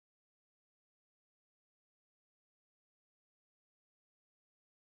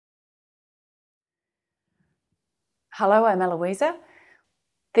Hello, I'm Eloisa.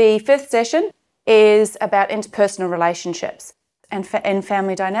 The fifth session is about interpersonal relationships and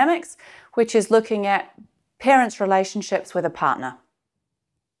family dynamics, which is looking at parents' relationships with a partner.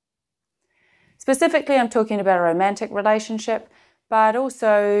 Specifically, I'm talking about a romantic relationship, but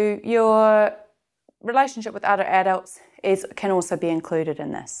also your relationship with other adults can also be included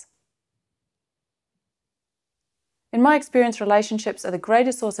in this. In my experience, relationships are the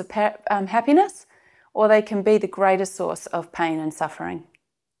greatest source of happiness, or they can be the greatest source of pain and suffering.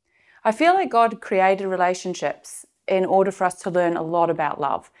 I feel like God created relationships in order for us to learn a lot about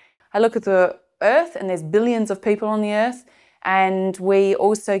love. I look at the earth and there's billions of people on the earth, and we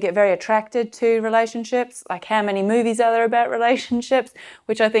also get very attracted to relationships. Like, how many movies are there about relationships,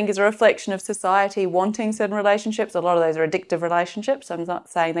 which I think is a reflection of society wanting certain relationships. A lot of those are addictive relationships. I'm not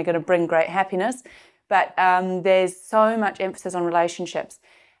saying they're going to bring great happiness, but there's so much emphasis on relationships.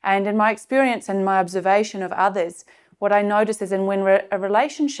 And in my experience and my observation of others, what I notice is when a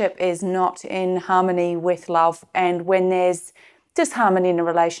relationship is not in harmony with love, and when there's disharmony in a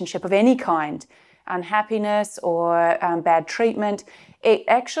relationship of any kind, unhappiness or bad treatment, it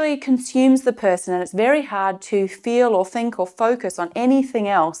actually consumes the person, and it's very hard to feel or think or focus on anything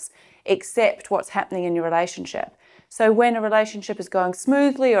else except what's happening in your relationship. So when a relationship is going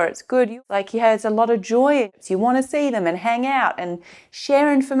smoothly or it's good, there's a lot of joy. You want to see them and hang out and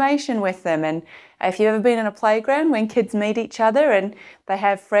share information with them. And if you've ever been in a playground when kids meet each other and they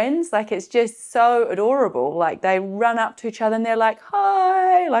have friends, it's just so adorable. They run up to each other and they're like,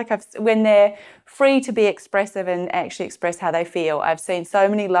 hi, when they're free to be expressive and actually express how they feel. I've seen so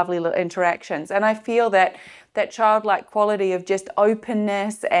many lovely little interactions, and I feel that childlike quality of just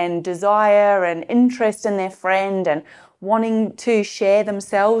openness and desire and interest in their friend and wanting to share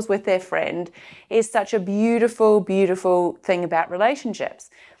themselves with their friend is such a beautiful, beautiful thing about relationships.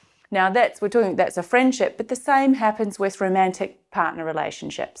 Now that's a friendship, but the same happens with romantic partner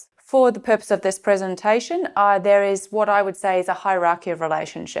relationships. For the purpose of this presentation, there is what I would say is a hierarchy of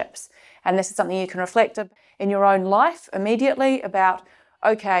relationships. And this is something you can reflect in your own life immediately about,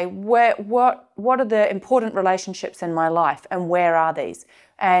 okay, what are the important relationships in my life and where are these?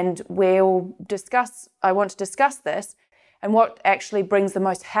 And I want to discuss this and what actually brings the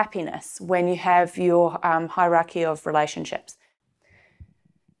most happiness when you have your hierarchy of relationships.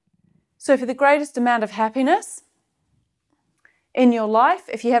 So for the greatest amount of happiness in your life,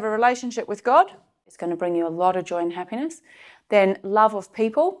 if you have a relationship with God, it's going to bring you a lot of joy and happiness. Then love of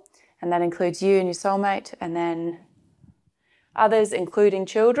people, and that includes you and your soulmate, and then others, including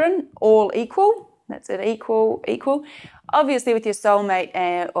children, all equal. That's it, equal. Obviously with your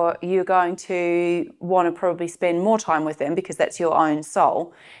soulmate, or you're going to want to probably spend more time with them because that's your own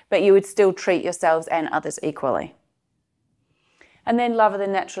soul, but you would still treat yourselves and others equally. And then love of the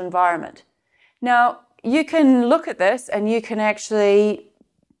natural environment. Now, you can look at this and you can actually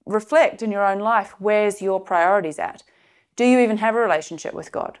reflect in your own life, where's your priorities at? Do you even have a relationship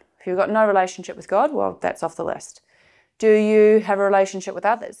with God? If you've got no relationship with God, well, that's off the list. Do you have a relationship with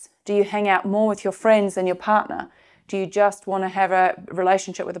others? Do you hang out more with your friends than your partner? Do you just want to have a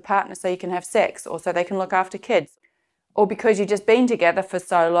relationship with a partner so you can have sex or so they can look after kids? Or because you've just been together for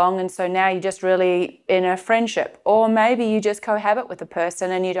so long and so now you're just really in a friendship? Or maybe you just cohabit with a person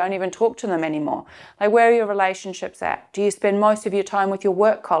and you don't even talk to them anymore. Where are your relationships at? Do you spend most of your time with your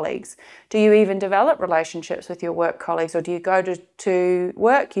work colleagues? Do you even develop relationships with your work colleagues? Or do you go to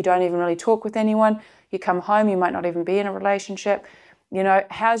work, you don't even really talk with anyone? You come home, you might not even be in a relationship.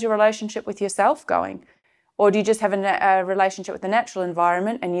 How's your relationship with yourself going? Or do you just have a relationship with the natural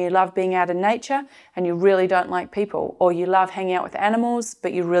environment and you love being out in nature and you really don't like people? Or you love hanging out with animals,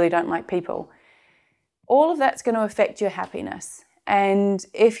 but you really don't like people? All of that's going to affect your happiness. And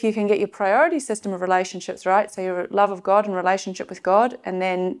if you can get your priority system of relationships right, so your love of God and relationship with God, and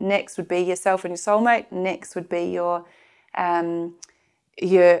then next would be yourself and your soulmate, next would be your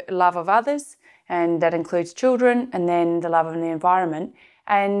love of others, and that includes children, and then the love of the environment.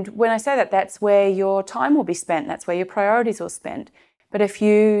 And when I say that, that's where your time will be spent. That's where your priorities will be spent. But if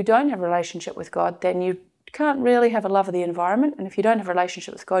you don't have a relationship with God, then you can't really have a love of the environment. And if you don't have a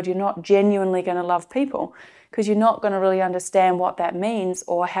relationship with God, you're not genuinely going to love people because you're not going to really understand what that means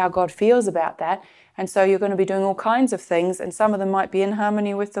or how God feels about that. And so you're going to be doing all kinds of things, and some of them might be in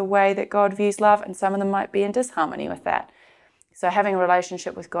harmony with the way that God views love, and some of them might be in disharmony with that. So having a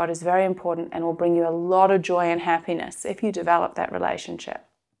relationship with God is very important and will bring you a lot of joy and happiness if you develop that relationship.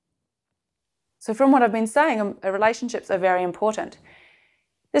 So from what I've been saying, relationships are very important.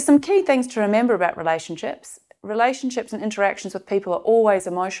 There's some key things to remember about relationships. Relationships and interactions with people are always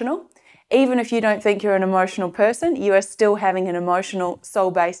emotional, Even if you don't think you're an emotional person, you are still having an emotional,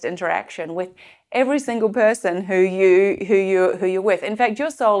 soul-based interaction with every single person who you're with. In fact, your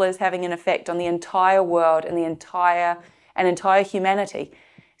soul is having an effect on the entire world and entire humanity.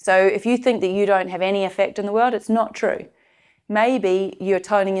 So if you think that you don't have any effect in the world, it's not true. Maybe you're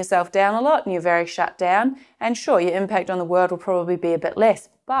toning yourself down a lot and you're very shut down, and sure, your impact on the world will probably be a bit less,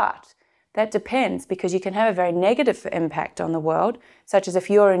 but that depends, because you can have a very negative impact on the world, such as if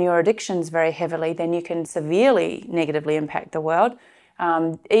you're in your addictions very heavily, then you can severely negatively impact the world.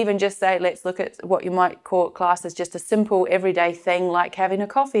 Even just say, let's look at what you might class as just a simple everyday thing like having a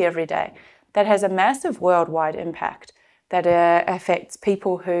coffee every day. That has a massive worldwide impact that affects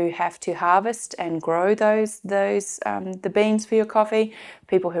people who have to harvest and grow the beans for your coffee.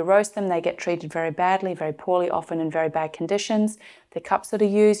 People who roast them, they get treated very badly, very poorly, often in very bad conditions. The cups that are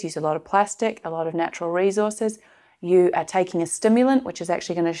used use a lot of plastic, a lot of natural resources. You are taking a stimulant, which is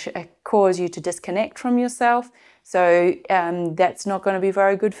actually going to cause you to disconnect from yourself. So that's not going to be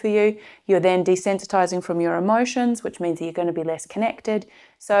very good for you. You're then desensitizing from your emotions, which means that you're going to be less connected.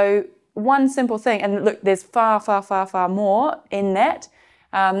 So one simple thing, and look, there's far, far, far, far more in that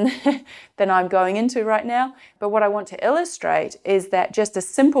than I'm going into right now. But what I want to illustrate is that just a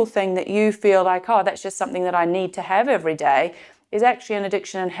simple thing that you feel like, oh, that's just something that I need to have every day, is actually an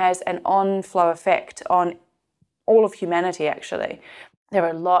addiction and has an on-flow effect on all of humanity, actually. There are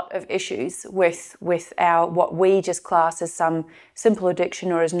a lot of issues with what we just class as some simple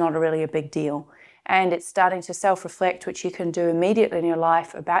addiction or is not really a big deal. And it's starting to self-reflect, which you can do immediately in your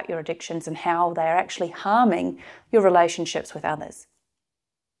life about your addictions and how they are actually harming your relationships with others.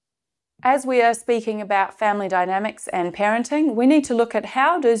 As we are speaking about family dynamics and parenting, we need to look at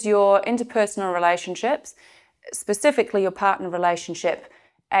how does your interpersonal relationships, specifically your partner relationship,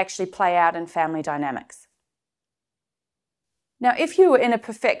 actually play out in family dynamics. Now, if you were in a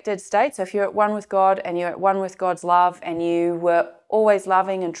perfected state, so if you're at one with God and you're at one with God's love and you were always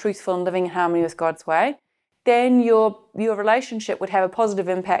loving and truthful and living in harmony with God's way, then your relationship would have a positive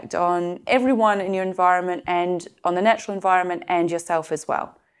impact on everyone in your environment and on the natural environment and yourself as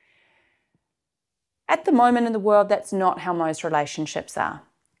well. At the moment in the world, that's not how most relationships are.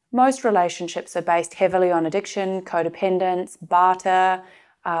 Most relationships are based heavily on addiction, codependence, barter,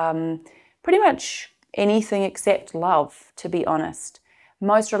 pretty much anything except love, to be honest.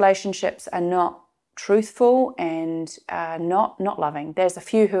 Most relationships are not truthful and not loving. There's a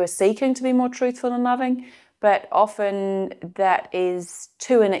few who are seeking to be more truthful and loving, but often that is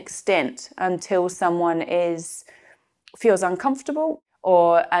to an extent until someone feels uncomfortable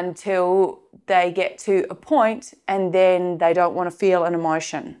or until they get to a point and then they don't want to feel an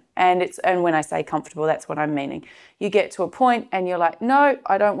emotion. And when I say comfortable, that's what I'm meaning. You get to a point and you're like, no,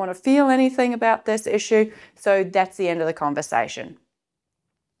 I don't want to feel anything about this issue. So that's the end of the conversation.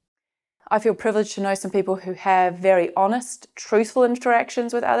 I feel privileged to know some people who have very honest, truthful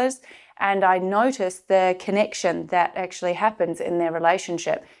interactions with others. And I notice the connection that actually happens in their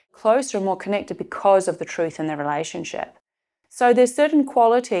relationship, closer and more connected because of the truth in their relationship. So there's certain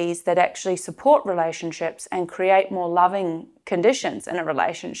qualities that actually support relationships and create more loving conditions in a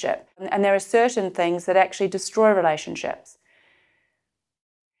relationship. And there are certain things that actually destroy relationships.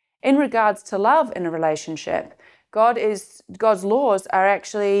 In regards to love in a relationship, God's laws are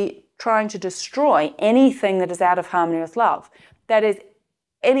actually trying to destroy anything that is out of harmony with love. That is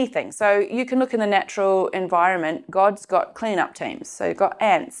anything. So you can look in the natural environment. God's got cleanup teams. So you've got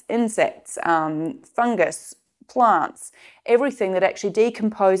ants, insects, fungus, plants, everything that actually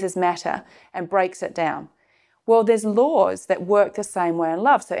decomposes matter and breaks it down. Well, there's laws that work the same way in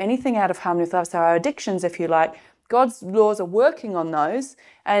love. So anything out of harmony with love, so our addictions, if you like, God's laws are working on those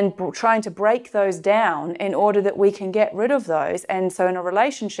and trying to break those down in order that we can get rid of those. And so in a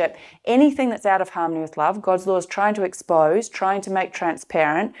relationship, anything that's out of harmony with love, God's laws trying to expose, trying to make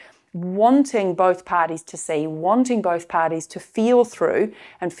transparent, wanting both parties to see, wanting both parties to feel through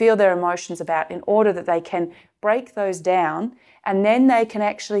and feel their emotions about in order that they can break those down. And then they can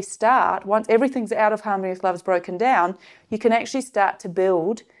actually start, once everything's out of harmony with love is broken down, you can actually start to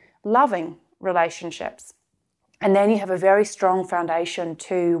build loving relationships. And then you have a very strong foundation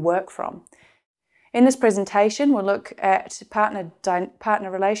to work from. In this presentation, we'll look at partner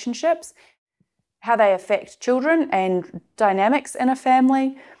relationships, how they affect children and dynamics in a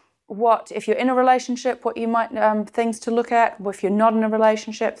family, what, if you're in a relationship, what you might, things to look at, if you're not in a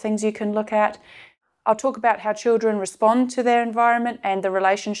relationship, things you can look at. I'll talk about how children respond to their environment and the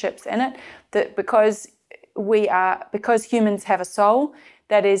relationships in it, that because humans have a soul,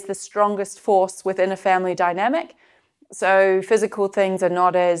 that is the strongest force within a family dynamic. So physical things are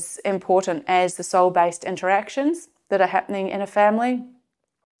not as important as the soul-based interactions that are happening in a family.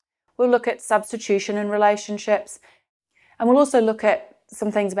 We'll look at substitution in relationships, and we'll also look at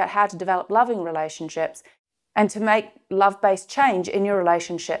some things about how to develop loving relationships and to make love-based change in your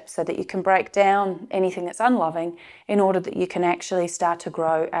relationship so that you can break down anything that's unloving in order that you can actually start to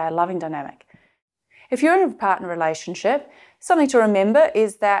grow a loving dynamic. If you're in a partner relationship, something to remember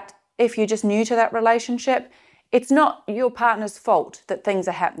is that if you're just new to that relationship, it's not your partner's fault that things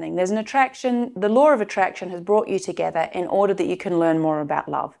are happening. There's an attraction. The law of attraction has brought you together in order that you can learn more about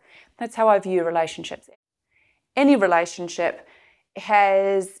love. That's how I view relationships. Any relationship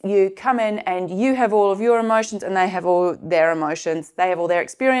has you come in and you have all of your emotions and they have all their emotions. They have all their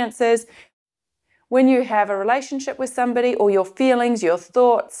experiences. When you have a relationship with somebody, all your feelings, your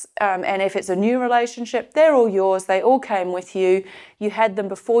thoughts, and if it's a new relationship, they're all yours. They all came with you. You had them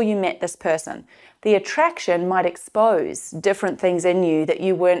before you met this person. The attraction might expose different things in you that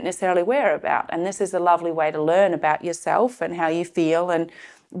you weren't necessarily aware about. And this is a lovely way to learn about yourself and how you feel and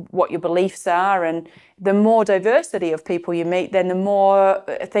what your beliefs are. And the more diversity of people you meet, then the more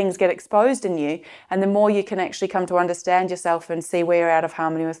things get exposed in you, and the more you can actually come to understand yourself and see where you're out of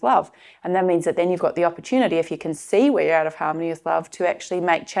harmony with love. And that means that then you've got the opportunity, if you can see where you're out of harmony with love, to actually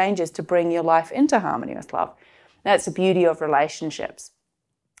make changes to bring your life into harmony with love. That's the beauty of relationships.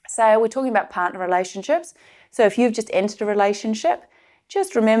 So we're talking about partner relationships. So if you've just entered a relationship,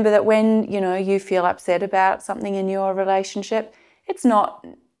 just remember that when you feel upset about something in your relationship, it's not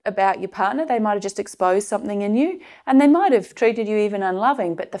about your partner. They might have just exposed something in you, and they might have treated you even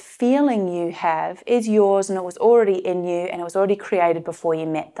unloving, but the feeling you have is yours, and it was already in you, and it was already created before you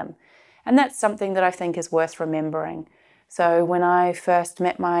met them. And that's something that I think is worth remembering. So when I first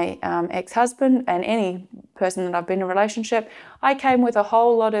met my ex-husband, and any person that I've been in a relationship, I came with a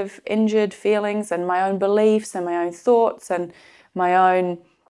whole lot of injured feelings and my own beliefs and my own thoughts and my own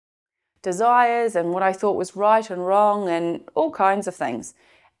desires and what I thought was right and wrong and all kinds of things.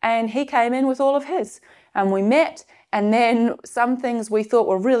 And he came in with all of his, and we met, and then some things we thought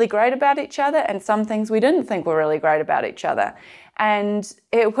were really great about each other and some things we didn't think were really great about each other. And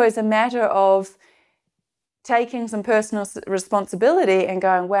it was a matter of taking some personal responsibility and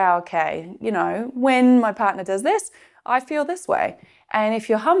going, wow, okay, when my partner does this, I feel this way. And if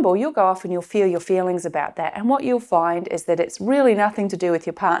you're humble, you'll go off and you'll feel your feelings about that. And what you'll find is that it's really nothing to do with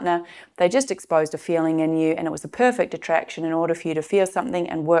your partner. They just exposed a feeling in you, and it was a perfect attraction in order for you to feel something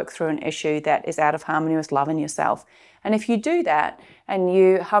and work through an issue that is out of harmony with love in yourself. And if you do that and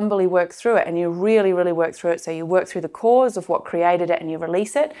you humbly work through it and you really, really work through it, so you work through the cause of what created it and you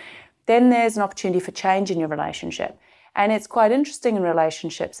release it, then there's an opportunity for change in your relationship. And it's quite interesting in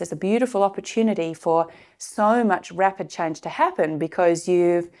relationships. There's a beautiful opportunity for so much rapid change to happen because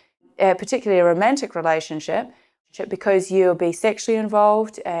you've, particularly a romantic relationship, because you'll be sexually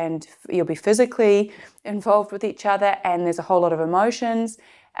involved and you'll be physically involved with each other, and there's a whole lot of emotions.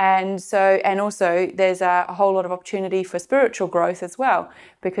 And also there's a whole lot of opportunity for spiritual growth as well,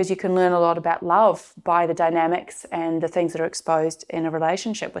 because you can learn a lot about love by the dynamics and the things that are exposed in a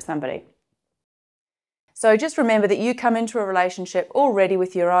relationship with somebody. So just remember that you come into a relationship already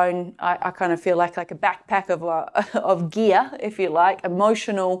with your own, I kind of feel like a backpack of gear, if you like,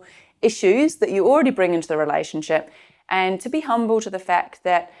 emotional issues that you already bring into the relationship. And to be humble to the fact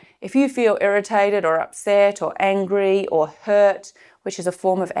that if you feel irritated or upset or angry or hurt, which is a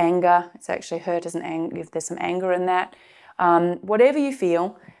form of anger, it's actually hurt isn't anger, there's some anger in that, whatever you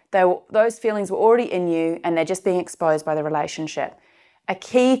feel, those feelings were already in you and they're just being exposed by the relationship. A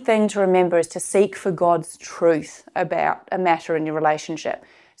key thing to remember is to seek for God's truth about a matter in your relationship.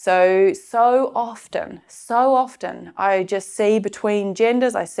 So often, I just see between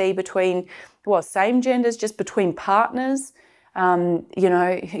genders, I see between, same genders, just between partners,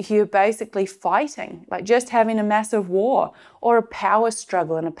 you're basically fighting, like just having a massive war or a power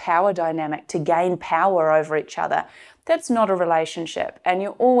struggle and a power dynamic to gain power over each other. That's not a relationship, and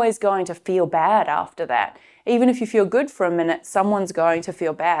you're always going to feel bad after that. Even if you feel good for a minute, someone's going to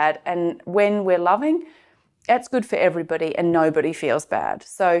feel bad. And when we're loving, that's good for everybody and nobody feels bad.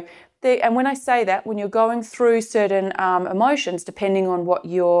 And when I say that, when you're going through certain emotions, depending on what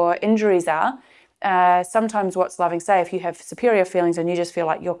your injuries are, sometimes what's loving, say if you have superior feelings and you just feel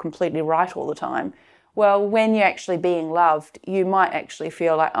like you're completely right all the time, well, when you're actually being loved, you might actually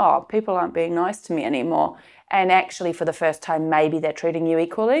feel like, oh, people aren't being nice to me anymore. And actually for the first time, maybe they're treating you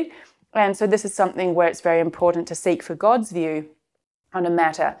equally. And so this is something where it's very important to seek for God's view on a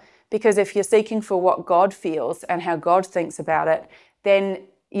matter, because if you're seeking for what God feels and how God thinks about it, then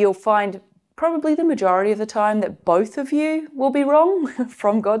you'll find probably the majority of the time that both of you will be wrong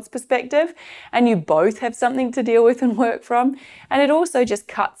from God's perspective, and you both have something to deal with and work from. And it also just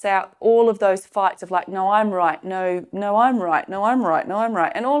cuts out all of those fights of like, no, I'm right, no, I'm right, no, I'm right, no, I'm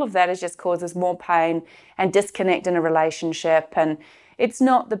right. And all of that is just causes more pain and disconnect in a relationship. And it's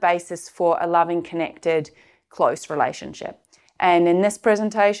not the basis for a loving, connected, close relationship. And in this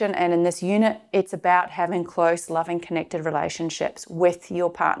presentation and in this unit, it's about having close, loving, connected relationships with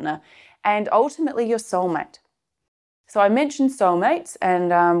your partner and ultimately your soulmate. So I mentioned soulmates,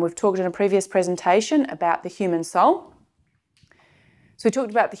 and we've talked in a previous presentation about the human soul. So we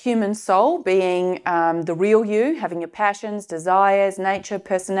talked about the human soul being the real you, having your passions, desires, nature,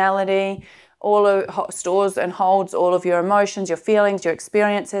 personality, stores and holds all of your emotions, your feelings, your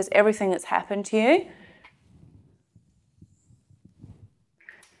experiences, everything that's happened to you.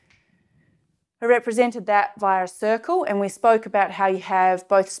 I represented that via a circle, and we spoke about how you have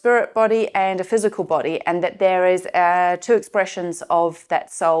both spirit body and a physical body, and that there is two expressions of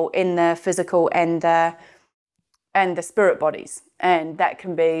that soul in the physical and the spirit bodies, and that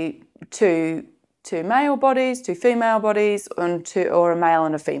can be two male bodies, two female bodies, or a male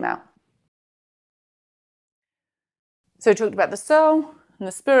and a female. So we talked about the soul and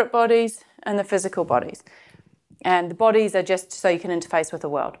the spirit bodies and the physical bodies, and the bodies are just so you can interface with the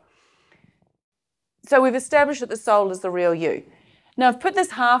world. So we've established that the soul is the real you. Now I've put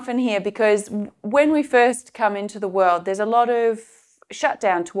this half in here because when we first come into the world, there's a lot of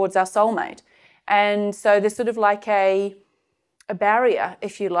shutdown towards our soulmate. And so there's sort of like a barrier,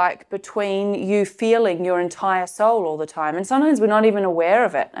 if you like, between you feeling your entire soul all the time. And sometimes we're not even aware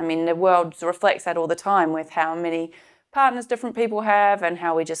of it. I mean, the world reflects that all the time with how many partners different people have and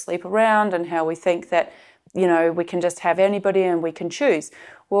how we just sleep around and how we think that, you know, we can just have anybody and we can choose.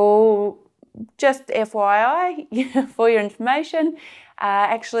 Well, just FYI, for your information,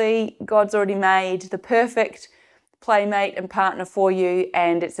 actually God's already made the perfect playmate and partner for you,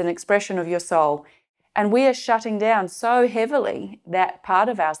 and it's an expression of your soul. And we are shutting down so heavily that part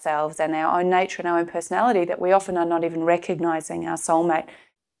of ourselves and our own nature and our own personality that we often are not even recognizing our soulmate.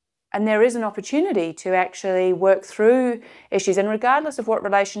 And there is an opportunity to actually work through issues. And regardless of what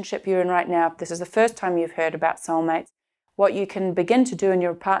relationship you're in right now, if this is the first time you've heard about soulmates, what you can begin to do in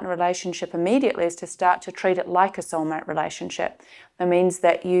your partner relationship immediately is to start to treat it like a soulmate relationship. That means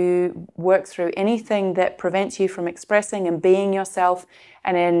that you work through anything that prevents you from expressing and being yourself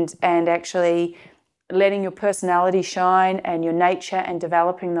and actually letting your personality shine and your nature and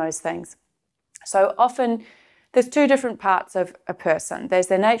developing those things. So often there's two different parts of a person. There's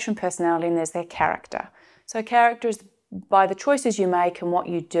their nature and personality, and there's their character. So character is by the choices you make and what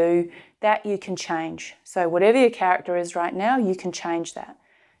you do, that you can change. So whatever your character is right now, you can change that.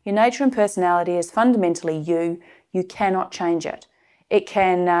 Your nature and personality is fundamentally you. You cannot change it. It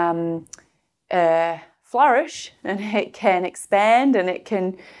can flourish, and it can expand, and it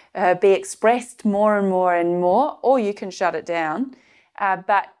can be expressed more and more and more, or you can shut it down.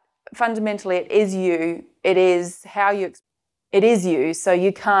 But fundamentally, it is you. It is how you. It is you. So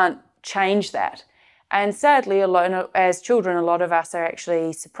you can't change that. And sadly, as children, a lot of us are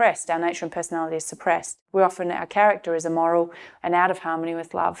actually suppressed. Our nature and personality is suppressed. Our character is immoral and out of harmony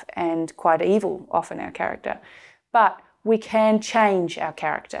with love, and quite evil, often our character. But we can change our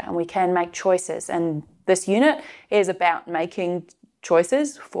character and we can make choices. And this unit is about making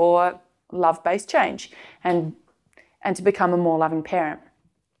choices for love-based change and to become a more loving parent.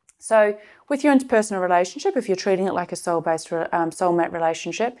 So with your interpersonal relationship, if you're treating it like a soul-based soulmate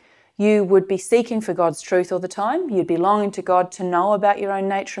relationship, you would be seeking for God's truth all the time. You'd be longing to God to know about your own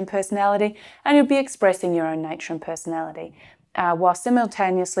nature and personality, and you'd be expressing your own nature and personality, while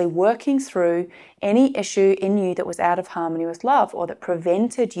simultaneously working through any issue in you that was out of harmony with love, or that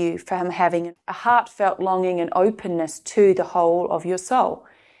prevented you from having a heartfelt longing and openness to the whole of your soul.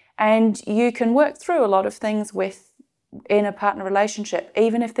 And you can work through a lot of things in a partner relationship,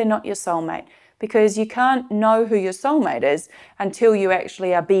 even if they're not your soulmate, because you can't know who your soulmate is until you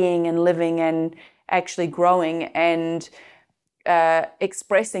actually are being and living and actually growing and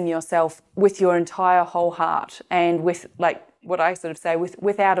expressing yourself with your entire whole heart, and with, like what I sort of say,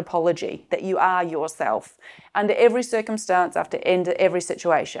 without apology, that you are yourself under every circumstance, after every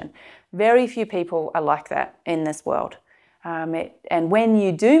situation. Very few people are like that in this world. And when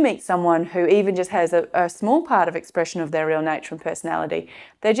you do meet someone who even just has a small part of expression of their real nature and personality,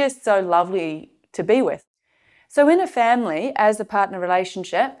 they're just so lovely to be with. So in a family, as a partner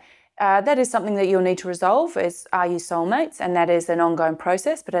relationship, that is something that you'll need to resolve, is are you soulmates? And that is an ongoing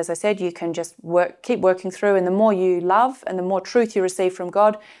process. But as I said, you can just keep working through, and the more you love and the more truth you receive from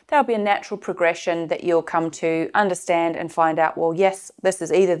God, there'll be a natural progression that you'll come to understand and find out, well, yes, this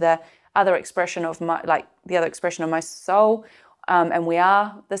is either the other expression of the other expression of my soul, and we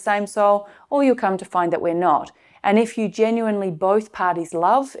are the same soul, or you'll come to find that we're not. And if you genuinely, both parties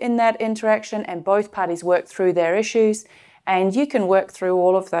love in that interaction and both parties work through their issues, and you can work through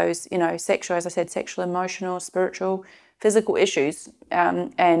all of those, sexual, as I said, sexual, emotional, spiritual, physical issues,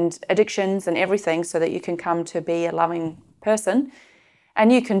 and addictions and everything, so that you can come to be a loving person.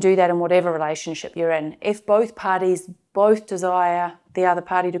 And you can do that in whatever relationship you're in. If both parties both desire the other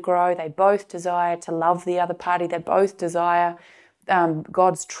party to grow, they both desire to love the other party, they both desire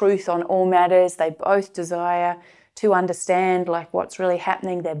God's truth on all matters, they both desire to understand what's really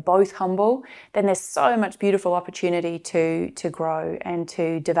happening, they're both humble, then there's so much beautiful opportunity to grow and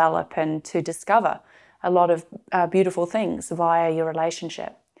to develop and to discover a lot of beautiful things via your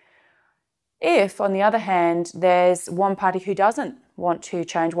relationship. If, on the other hand, there's one party who doesn't want to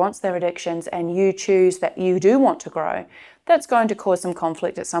change, wants their addictions, and you choose that you do want to grow, that's going to cause some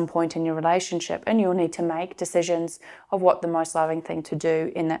conflict at some point in your relationship, and you'll need to make decisions of what the most loving thing to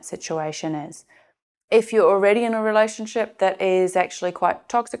do in that situation is. If you're already in a relationship that is actually quite a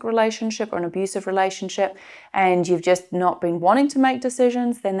toxic relationship or an abusive relationship, and you've just not been wanting to make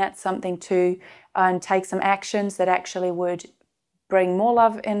decisions, then that's something to take some actions that actually would bring more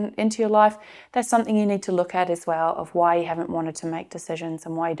love into your life. That's something you need to look at as well, of why you haven't wanted to make decisions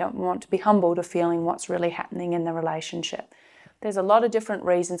and why you don't want to be humble to feeling what's really happening in the relationship. There's a lot of different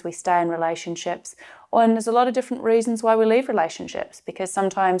reasons we stay in relationships, and there's a lot of different reasons why we leave relationships, because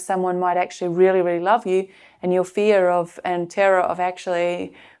sometimes someone might actually really, really love you, and your fear of and terror of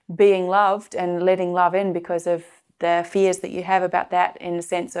actually being loved and letting love in because of the fears that you have about that, in the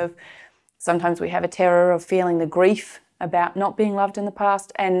sense of sometimes we have a terror of feeling the grief about not being loved in the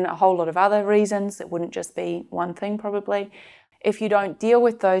past, and a whole lot of other reasons. It wouldn't just be one thing probably. If you don't deal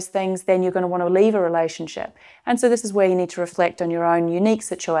with those things, then you're going to want to leave a relationship. And so this is where you need to reflect on your own unique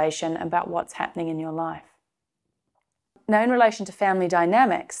situation about what's happening in your life. Now, in relation to family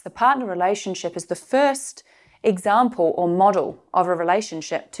dynamics, the partner relationship is the first example or model of a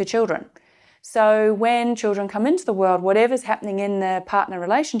relationship to children. So when children come into the world, whatever's happening in the partner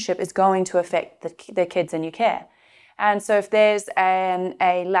relationship is going to affect the kids in your care. And so if there's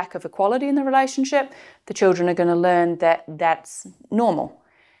a lack of equality in the relationship, the children are going to learn that that's normal,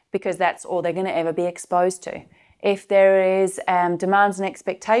 because that's all they're going to ever be exposed to. If there is demands and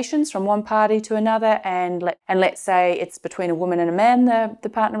expectations from one party to another, and let's say it's between a woman and a man, the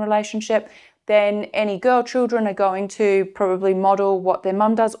partner relationship, then any girl children are going to probably model what their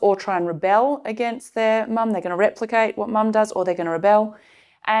mum does or try and rebel against their mum. They're going to replicate what mum does, or they're going to rebel.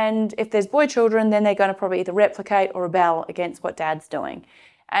 And if there's boy children, then they're going to probably either replicate or rebel against what dad's doing.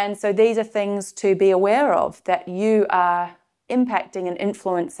 And so these are things to be aware of, that you are impacting and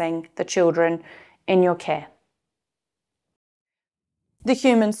influencing the children in your care. The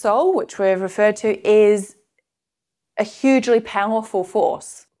human soul, which we've referred to, is a hugely powerful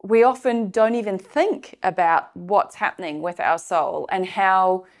force. We often don't even think about what's happening with our soul and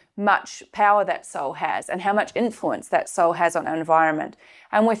how much power that soul has and how much influence that soul has on our environment.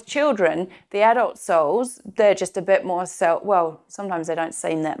 And with children, the adult souls, they're just a bit more sometimes they don't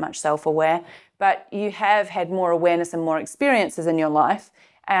seem that much self-aware, but you have had more awareness and more experiences in your life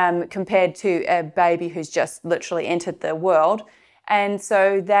compared to a baby who's just literally entered the world. And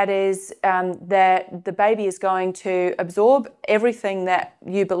so that is that the baby is going to absorb everything that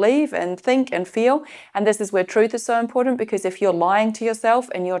you believe and think and feel. And this is where truth is so important, because if you're lying to yourself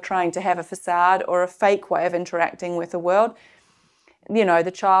and you're trying to have a facade or a fake way of interacting with the world,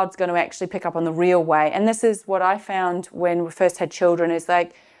 the child's going to actually pick up on the real way. And this is what I found when we first had children, is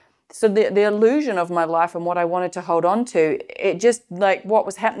so the illusion of my life and what I wanted to hold on to, it just what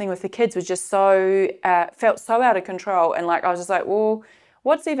was happening with the kids was just so, felt so out of control. And I was just well,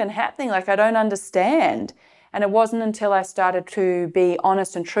 what's even happening? I don't understand. And it wasn't until I started to be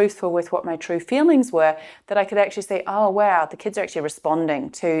honest and truthful with what my true feelings were that I could actually say, oh, wow, the kids are actually responding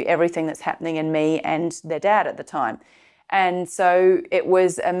to everything that's happening in me and their dad at the time. And so it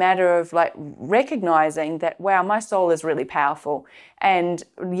was a matter of recognizing that, wow, my soul is really powerful, and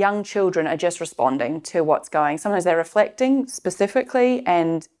young children are just responding to what's going. Sometimes they're reflecting specifically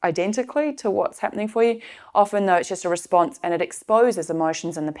and identically to what's happening for you, often though it's just a response, and it exposes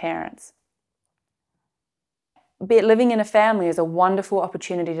emotions in the parents. Living in a family is a wonderful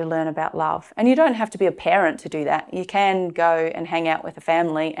opportunity to learn about love. And you don't have to be a parent to do that. You can go and hang out with a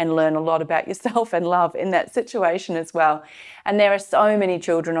family and learn a lot about yourself and love in that situation as well. And there are so many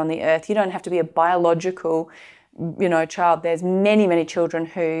children on the earth. You don't have to be a biological, child. There's many, many children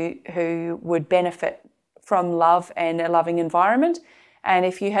who would benefit from love and a loving environment. And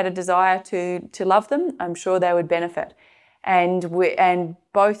if you had a desire to love them, I'm sure they would benefit. and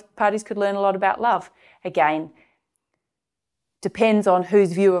both parties could learn a lot about love. Again, depends on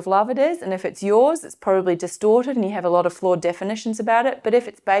whose view of love it is, and if it's yours, it's probably distorted and you have a lot of flawed definitions about it. But if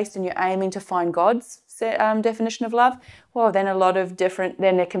it's based and you're aiming to find God's definition of love, well, then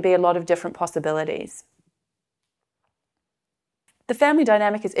there can be a lot of different possibilities. The family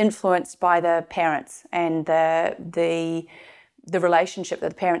dynamic is influenced by the parents and the relationship that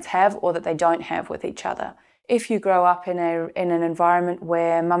the parents have or that they don't have with each other. If you grow up in an environment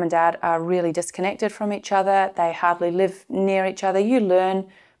where mum and dad are really disconnected from each other, they hardly live near each other, you learn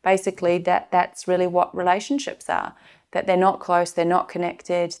basically that that's really what relationships are, that they're not close, they're not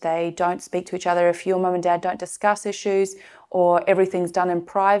connected, they don't speak to each other. If your mum and dad don't discuss issues or everything's done in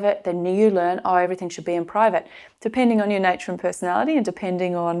private, then you learn, oh, everything should be in private. Depending on your nature and personality and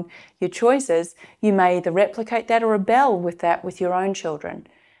depending on your choices, you may either replicate that or rebel with that with your own children.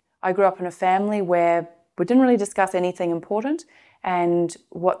 I grew up in a family where we didn't really discuss anything important, and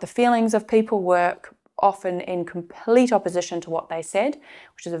what the feelings of people were often in complete opposition to what they said,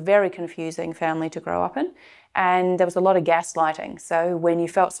 which is a very confusing family to grow up in. And there was a lot of gaslighting. So when you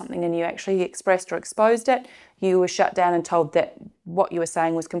felt something and you actually expressed or exposed it, you were shut down and told that what you were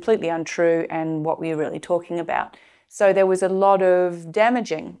saying was completely untrue and what we were really talking about. So there was a lot of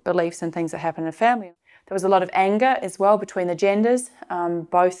damaging beliefs and things that happened in a family. There was a lot of anger as well between the genders,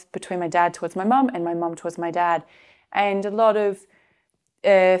 both between my dad towards my mum and my mum towards my dad. And a lot of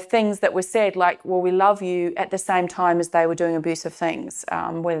things that were said like, well, we love you, at the same time as they were doing abusive things,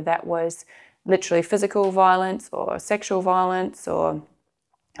 whether that was literally physical violence or sexual violence or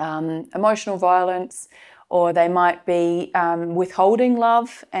emotional violence, or they might be withholding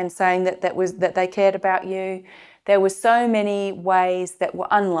love and saying that they cared about you. There were so many ways that were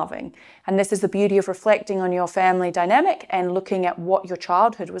unloving. And this is the beauty of reflecting on your family dynamic and looking at what your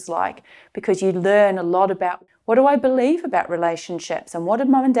childhood was like, because you learn a lot about, what do I believe about relationships and what did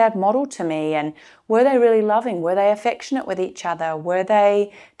mum and dad model to me, and were they really loving? Were they affectionate with each other? Were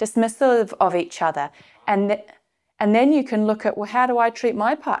they dismissive of each other? And then you can look at, well, how do I treat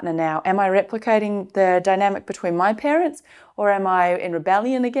my partner now? Am I replicating the dynamic between my parents, or am I in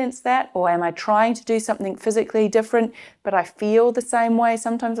rebellion against that? Or am I trying to do something physically different, but I feel the same way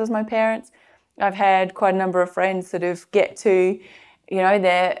sometimes as my parents? I've had quite a number of friends sort of get to,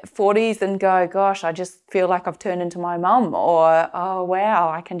 their 40s and go, gosh, I just feel like I've turned into my mum, or, oh, wow,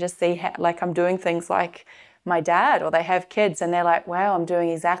 I can just see like I'm doing things like my dad, or they have kids and they're like, wow, I'm doing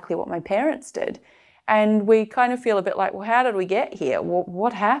exactly what my parents did. And we kind of feel a bit like, well, how did we get here? Well,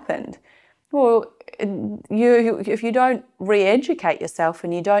 what happened? Well, if you don't re-educate yourself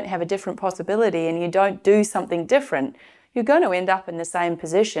and you don't have a different possibility and you don't do something different, you're going to end up in the same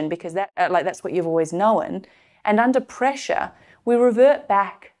position, because that's what you've always known. And under pressure, we revert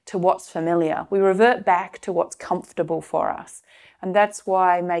back to what's familiar. We revert back to what's comfortable for us. And that's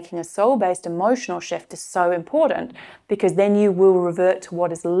why making a soul-based emotional shift is so important, because then you will revert to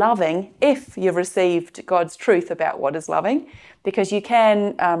what is loving if you've received God's truth about what is loving, because you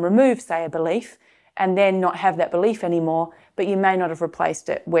can remove, say, a belief and then not have that belief anymore, but you may not have replaced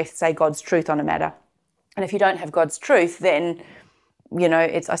it with, say, God's truth on a matter. And if you don't have God's truth, then,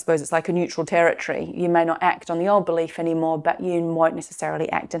 I suppose it's like a neutral territory. You may not act on the old belief anymore, but you won't necessarily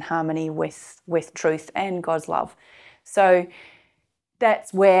act in harmony with truth and God's love. So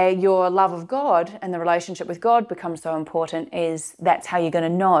that's where your love of God and the relationship with God becomes so important, is that's how you're going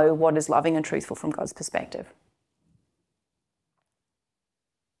to know what is loving and truthful from God's perspective.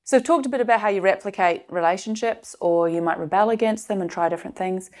 So I've talked a bit about how you replicate relationships, or you might rebel against them and try different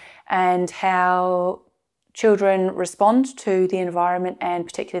things, and how children respond to the environment and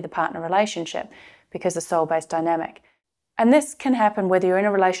particularly the partner relationship, because of soul-based dynamic. And this can happen whether you're in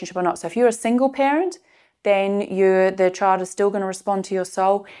a relationship or not. So if you're a single parent, then the child is still going to respond to your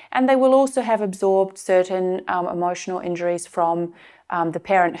soul, and they will also have absorbed certain emotional injuries from the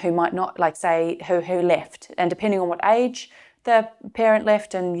parent who might not, like say, who left. And depending on what age the parent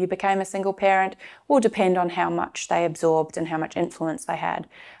left and you became a single parent will depend on how much they absorbed and how much influence they had.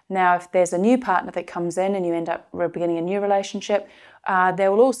 Now, if there's a new partner that comes in and you end up beginning a new relationship,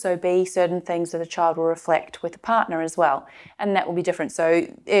 there will also be certain things that a child will reflect with the partner as well, and that will be different.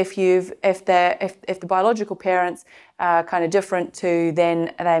 So if the biological parents are kind of different to,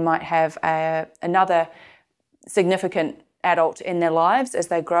 then they might have another significant adult in their lives as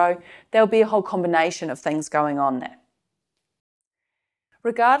they grow. There'll be a whole combination of things going on there.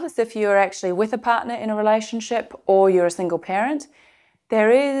 Regardless if you're actually with a partner in a relationship or you're a single parent,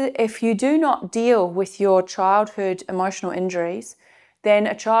 if you do not deal with your childhood emotional injuries, then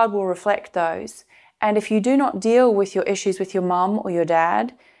a child will reflect those. And if you do not deal with your issues with your mum or your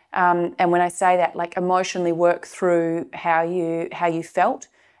dad, And when I say that, like emotionally work through how you felt.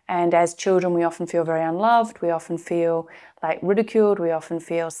 And as children, we often feel very unloved. We often feel like ridiculed. We often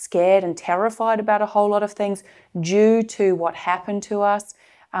feel scared and terrified about a whole lot of things due to what happened to us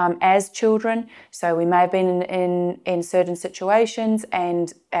as children. So we may have been in certain situations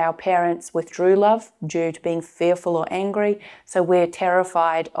and our parents withdrew love due to being fearful or angry. So we're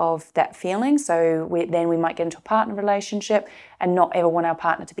terrified of that feeling. So then we might get into a partner relationship and not ever want our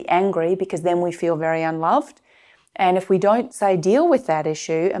partner to be angry, because then we feel very unloved. And if we don't, say, deal with that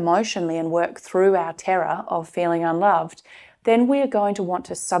issue emotionally and work through our terror of feeling unloved, then we are going to want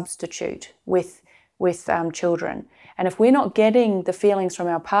to substitute with children. And if we're not getting the feelings from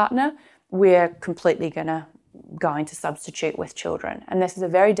our partner, we're completely going to substitute with children. And this is a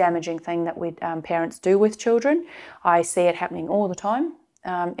very damaging thing that we parents do with children. I see it happening all the time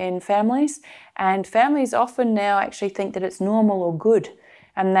in families. And families often now actually think that it's normal or good.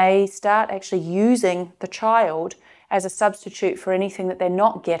 And they start actually using the child as a substitute for anything that they're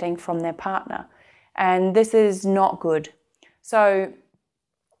not getting from their partner. And this is not good. So,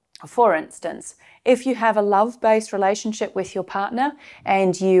 for instance, if you have a love-based relationship with your partner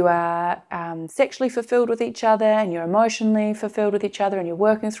and you are sexually fulfilled with each other and you're emotionally fulfilled with each other and you're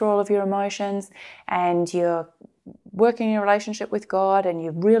working through all of your emotions and you're working in a relationship with God and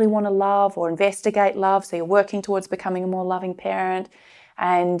you really want to love or investigate love, so you're working towards becoming a more loving parent,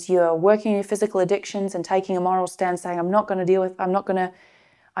 and you're working your physical addictions and taking a moral stand saying, I'm not going to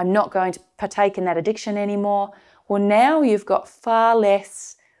partake in that addiction anymore. Well, now you've got far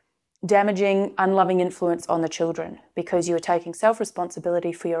less damaging, unloving influence on the children, because you are taking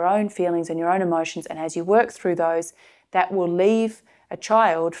self-responsibility for your own feelings and your own emotions. And as you work through those, that will leave a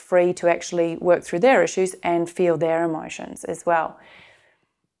child free to actually work through their issues and feel their emotions as well.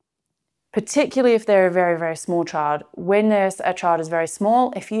 Particularly if they're a very, very small child. When a child is very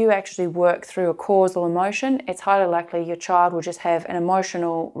small, if you actually work through a causal emotion, it's highly likely your child will just have an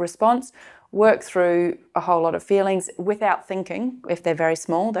emotional response, work through a whole lot of feelings without thinking. If they're very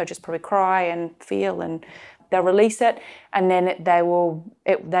small, they'll just probably cry and feel and they'll release it, and then they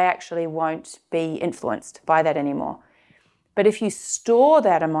actually won't be influenced by that anymore. But if you store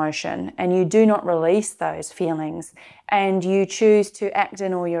that emotion and you do not release those feelings and you choose to act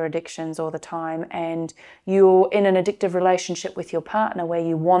in all your addictions all the time, and you're in an addictive relationship with your partner where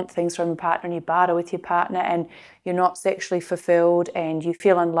you want things from your partner and you barter with your partner and you're not sexually fulfilled and you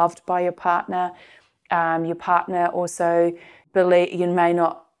feel unloved by your partner also you may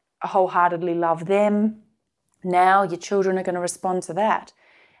not wholeheartedly love them, now your children are going to respond to that.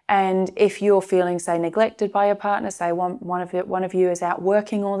 And if you're feeling, say, neglected by your partner, say one of you is out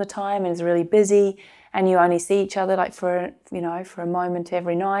working all the time and is really busy, and you only see each other like for a moment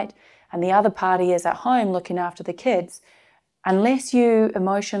every night, and the other party is at home looking after the kids, unless you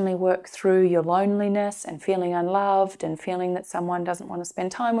emotionally work through your loneliness and feeling unloved and feeling that someone doesn't want to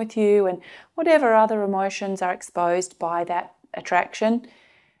spend time with you and whatever other emotions are exposed by that attraction,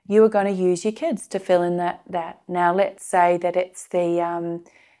 you are going to use your kids to fill in that. Now, let's say that it's the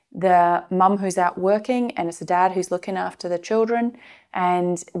mum who's out working and it's a dad who's looking after the children,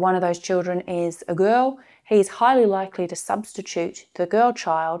 and one of those children is a girl. He's highly likely to substitute the girl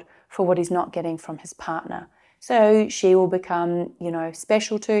child for what he's not getting from his partner. So she will become,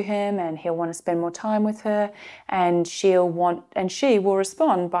 special to him, and he'll want to spend more time with her, and she will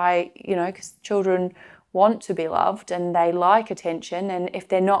respond by, because children want to be loved and they like attention, and if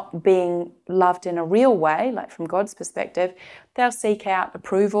they're not being loved in a real way, like from God's perspective, they'll seek out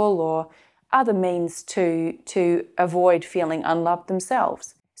approval or other means to avoid feeling unloved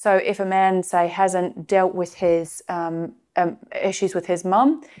themselves. So if a man, say, hasn't dealt with his issues with his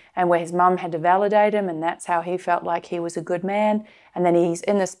mum, and where his mum had to validate him and that's how he felt like he was a good man, and then he's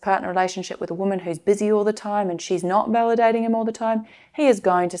in this partner relationship with a woman who's busy all the time and she's not validating him all the time, he is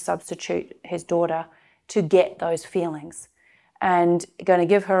going to substitute his daughter to get those feelings, and going to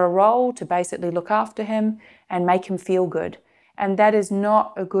give her a role to basically look after him and make him feel good. And that is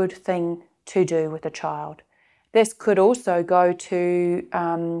not a good thing to do with a child. This could also go to,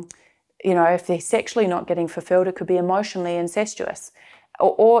 if they're sexually not getting fulfilled, it could be emotionally incestuous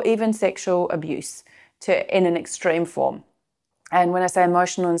or even sexual abuse in an extreme form. And when I say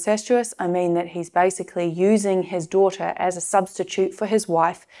emotional incestuous, I mean that he's basically using his daughter as a substitute for his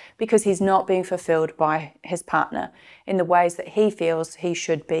wife because he's not being fulfilled by his partner in the ways that he feels he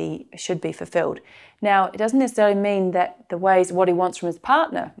should be fulfilled. Now, it doesn't necessarily mean that what he wants from his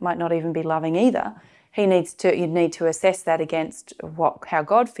partner might not even be loving either. You need to assess that against how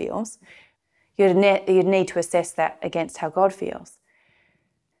God feels. You'd need to assess that against how God feels.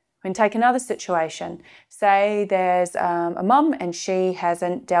 And take another situation. Say there's a mum and she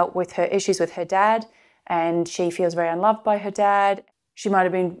hasn't dealt with her issues with her dad, and she feels very unloved by her dad. She might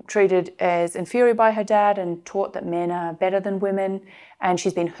have been treated as inferior by her dad and taught that men are better than women, and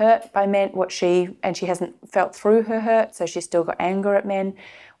she's been hurt by men, and she hasn't felt through her hurt, so she's still got anger at men.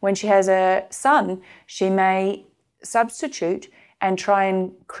 When she has a son, she may substitute and try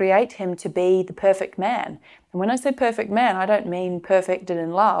and create him to be the perfect man. And when I say perfect man, I don't mean perfected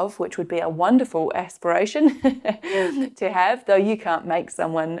in love, which would be a wonderful aspiration to have, though you can't make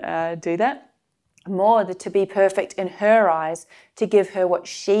someone do that. More to be perfect in her eyes, to give her what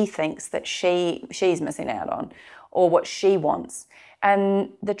she thinks that she's missing out on, or what she wants.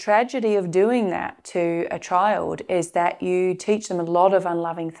 And the tragedy of doing that to a child is that you teach them a lot of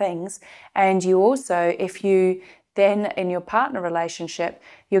unloving things, and you also, if you then in your partner relationship,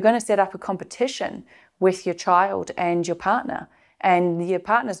 you're going to set up a competition with your child and your partner. And your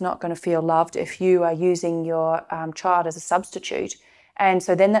partner's not going to feel loved if you are using your child as a substitute. And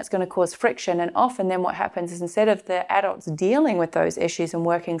so then that's going to cause friction. And often then what happens is, instead of the adults dealing with those issues and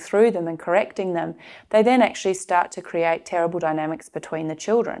working through them and correcting them, they then actually start to create terrible dynamics between the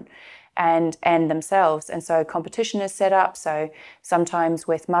children and themselves. And so competition is set up. So sometimes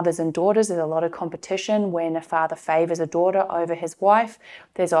with mothers and daughters, there's a lot of competition. When a father favors a daughter over his wife,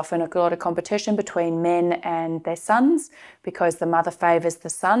 there's often a lot of competition between men and their sons because the mother favors the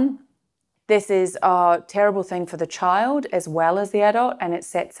son. This is a terrible thing for the child as well as the adult, and it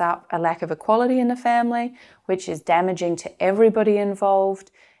sets up a lack of equality in the family, which is damaging to everybody involved.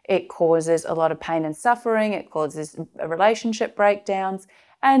 It causes a lot of pain and suffering. It causes relationship breakdowns.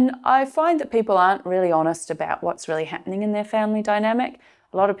 And I find that people aren't really honest about what's really happening in their family dynamic.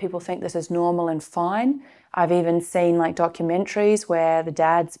 A lot of people think this is normal and fine. I've even seen documentaries where the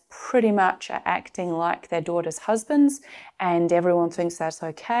dads pretty much are acting like their daughter's husbands, and everyone thinks that's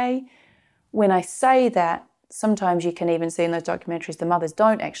okay. When I say that, sometimes you can even see in those documentaries the mothers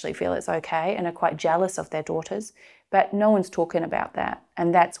don't actually feel it's okay and are quite jealous of their daughters, but no one's talking about that.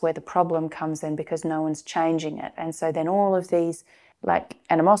 And that's where the problem comes in, because no one's changing it. And so then all of these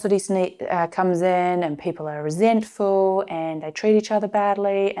animosity comes in, and people are resentful and they treat each other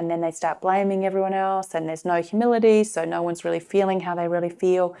badly, and then they start blaming everyone else, and there's no humility, so no one's really feeling how they really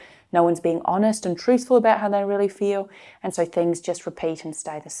feel. No one's being honest and truthful about how they really feel, and so things just repeat and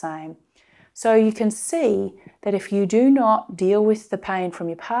stay the same. So you can see that if you do not deal with the pain from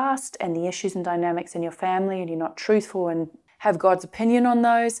your past and the issues and dynamics in your family, and you're not truthful and have God's opinion on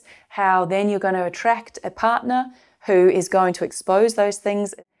those, how then you're going to attract a partner who is going to expose those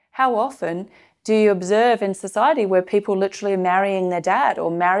things. How often do you observe in society where people literally are marrying their dad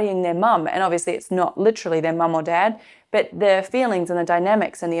or marrying their mum? And obviously it's not literally their mum or dad, but the feelings and the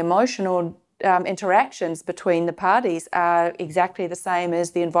dynamics and the emotional interactions between the parties are exactly the same as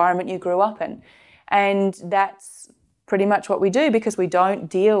the environment you grew up in. And that's pretty much what we do, because we don't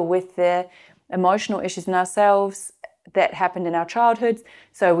deal with the emotional issues in ourselves that happened in our childhoods.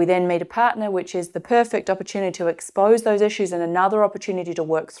 So we then meet a partner, which is the perfect opportunity to expose those issues and another opportunity to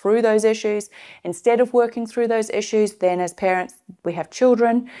work through those issues. Instead of working through those issues, then as parents, we have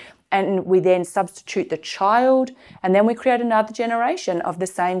children, and we then substitute the child, and then we create another generation of the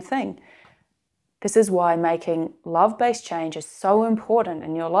same thing. This is why making love-based change is so important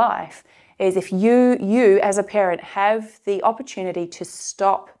in your life, is if you as a parent have the opportunity to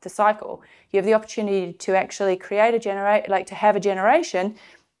stop the cycle. You have the opportunity to actually create to have a generation,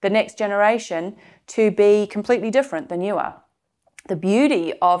 the next generation, to be completely different than you are. The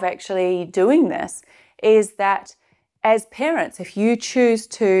beauty of actually doing this is that as parents, if you choose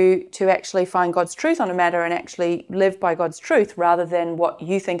to actually find God's truth on a matter and actually live by God's truth rather than what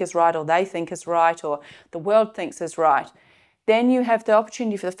you think is right or they think is right or the world thinks is right, then you have the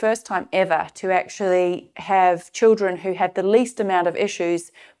opportunity for the first time ever to actually have children who have the least amount of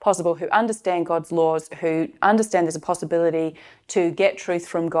issues possible, who understand God's laws, who understand there's a possibility to get truth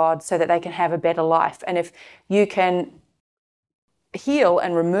from God so that they can have a better life. And if you can heal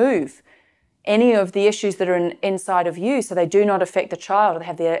and remove any of the issues that are inside of you, so they do not affect the child, they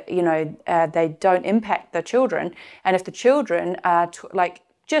have they don't impact the children. And if the children are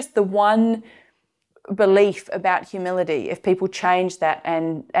just the one belief about humility, if people change that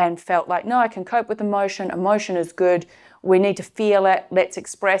and felt like, no, I can cope with emotion is good, we need to feel it, let's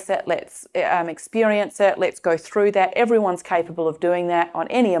express it, let's experience it, let's go through that. Everyone's capable of doing that on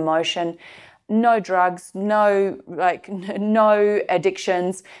any emotion. No drugs, no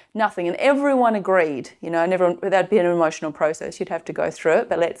addictions, nothing. And everyone agreed, and that'd be an emotional process. You'd have to go through it,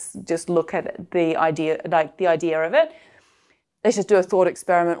 but let's just look at the idea of it. Let's just do a thought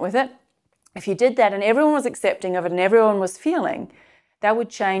experiment with it. If you did that and everyone was accepting of it and everyone was feeling, that would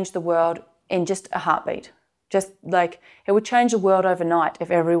change the world in just a heartbeat. Just like it would change the world overnight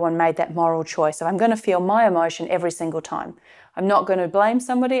if everyone made that moral choice. If I'm going to feel my emotion every single time. I'm not going to blame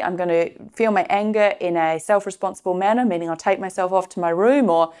somebody. I'm going to feel my anger in a self-responsible manner, meaning I'll take myself off to my room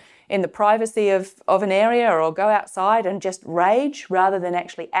or in the privacy of an area, or go outside and just rage rather than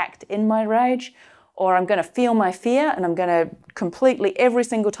actually act in my rage. Or I'm going to feel my fear, and I'm going to completely, every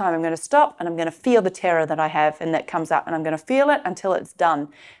single time, I'm going to stop and I'm going to feel the terror that I have and that comes up, and I'm going to feel it until it's done.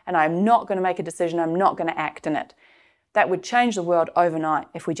 And I'm not going to make a decision. I'm not going to act in it. That would change the world overnight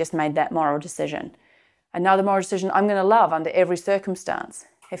if we just made that moral decision. Another moral decision, I'm going to love under every circumstance.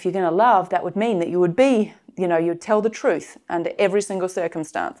 If you're going to love, that would mean that you would be, you'd tell the truth under every single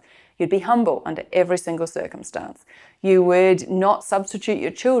circumstance. You'd be humble under every single circumstance. You would not substitute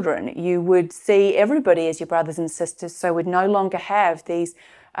your children. You would see everybody as your brothers and sisters, so we'd no longer have these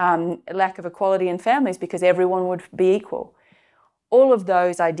lack of equality in families because everyone would be equal. All of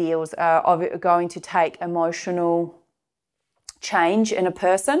those ideals are going to take emotional change in a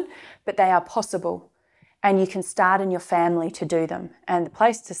person, but they are possible. And you can start in your family to do them. And the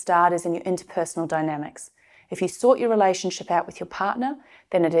place to start is in your interpersonal dynamics. If you sort your relationship out with your partner,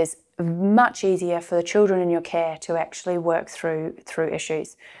 then it is much easier for the children in your care to actually work through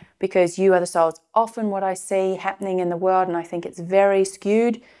issues, because you are the souls. Often what I see happening in the world, and I think it's very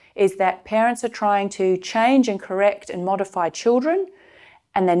skewed, is that parents are trying to change and correct and modify children,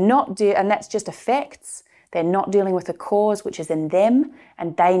 and they're not and that's just effects. They're not dealing with the cause, which is in them,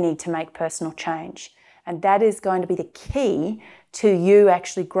 and they need to make personal change. And that is going to be the key to you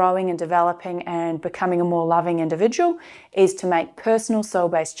actually growing and developing and becoming a more loving individual, is to make personal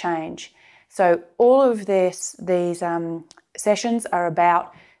soul-based change. So all of these sessions are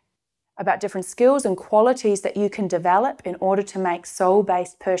about different skills and qualities that you can develop in order to make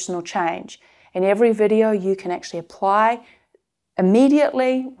soul-based personal change. In every video, you can actually apply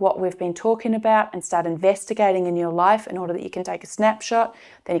immediately what we've been talking about and start investigating in your life, in order that you can take a snapshot,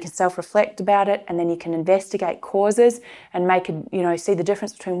 then you can self-reflect about it, and then you can investigate causes and see the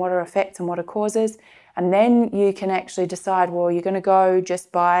difference between what are effects and what are causes. And then you can actually decide, well, you're going to go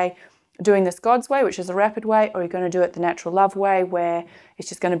just by doing this God's way, which is a rapid way, or you're going to do it the natural love way, where it's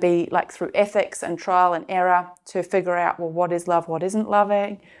just going to be like through ethics and trial and error to figure out, well, what is love, what isn't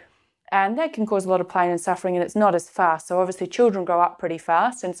loving. And that can cause a lot of pain and suffering, and it's not as fast. So obviously children grow up pretty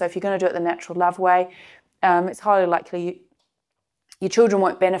fast, and so if you're going to do it the natural love way, it's highly likely your children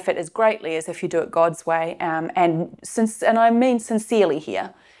won't benefit as greatly as if you do it God's way. And I mean sincerely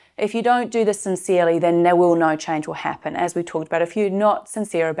here. If you don't do this sincerely, then no change will happen. As we talked about, if you're not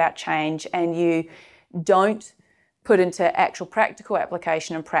sincere about change and you don't put into actual practical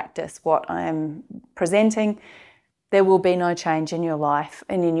application and practice what I'm presenting, there will be no change in your life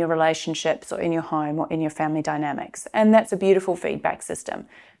and in your relationships or in your home or in your family dynamics. And that's a beautiful feedback system.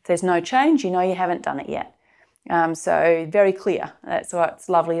 If there's no change, you haven't done it yet. So very clear. That's what's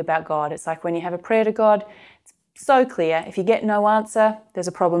lovely about God. It's like when you have a prayer to God, it's so clear. If you get no answer, there's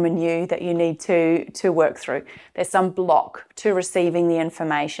a problem in you that you need to work through. There's some block to receiving the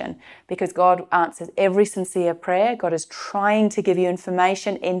information, because God answers every sincere prayer. God is trying to give you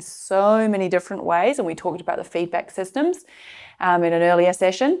information in so many different ways, and we talked about the feedback systems in an earlier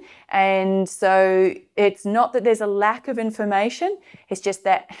session. And so it's not that there's a lack of information, it's just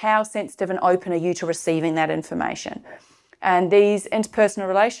that how sensitive and open are you to receiving that information. And these interpersonal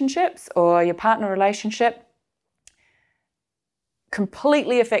relationships or your partner relationship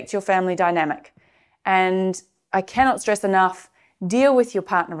completely affect your family dynamic. And I cannot stress enough, deal with your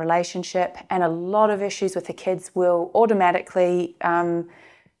partner relationship, and a lot of issues with the kids will automatically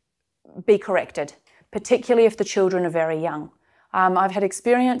be corrected, particularly if the children are very young. I've had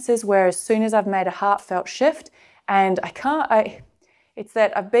experiences where as soon as I've made a heartfelt shift, and it's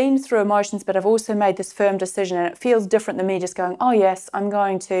that I've been through emotions, but I've also made this firm decision, and it feels different than me just going, oh yes, I've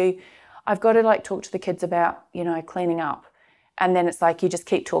got to talk to the kids about, cleaning up. And then it's like you just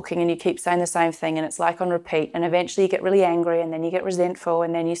keep talking and you keep saying the same thing, and it's like on repeat, and eventually you get really angry, and then you get resentful,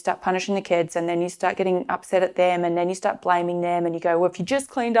 and then you start punishing the kids, and then you start getting upset at them, and then you start blaming them, and you go, well, if you just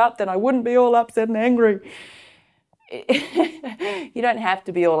cleaned up, then I wouldn't be all upset and angry. You don't have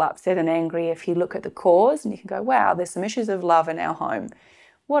to be all upset and angry if you look at the cause and you can go, wow, there's some issues of love in our home.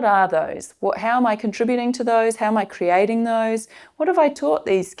 What are those? How am I contributing to those? How am I creating those? What have I taught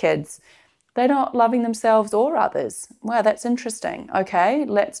these kids? They're not loving themselves or others. Wow, that's interesting. Okay,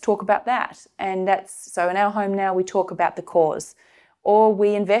 let's talk about that. And so in our home now, we talk about the cause, or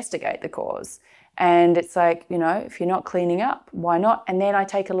we investigate the cause. And it's like, if you're not cleaning up, why not? And then I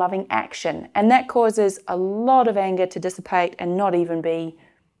take a loving action. And that causes a lot of anger to dissipate and not even be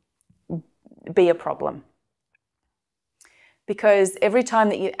a problem. Because every time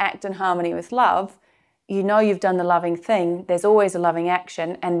that you act in harmony with love, you know you've done the loving thing, there's always a loving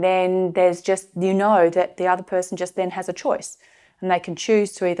action, and then there's just, you know that the other person just then has a choice, and they can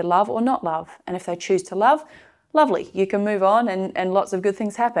choose to either love or not love. And if they choose to love, lovely, you can move on and lots of good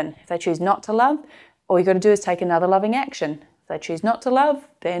things happen. If they choose not to love, all you got to do is take another loving action. If they choose not to love,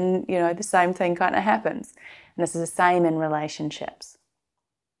 then, you know, the same thing kind of happens. And this is the same in relationships.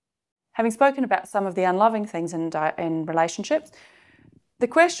 Having spoken about some of the unloving things in relationships, the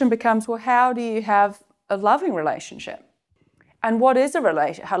question becomes, well, how do you have a loving relationship? And what is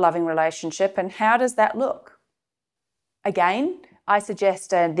a loving relationship, and how does that look? Again, I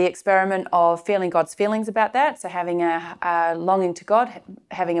suggest the experiment of feeling God's feelings about that. So having a longing to God,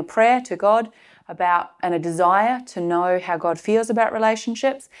 having a prayer to God about, and a desire to know how God feels about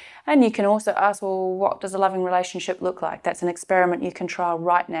relationships. And you can also ask, well, what does a loving relationship look like? That's an experiment you can try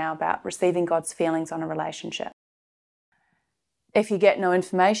right now about receiving God's feelings on a relationship. If you get no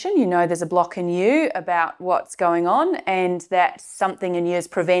information, you know there's a block in you about what's going on, and that something in you is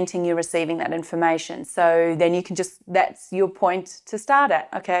preventing you receiving that information. So then you can that's your point to start at.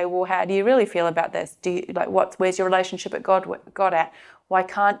 Okay, well, how do you really feel about this? Do you, where's your relationship at God at? Why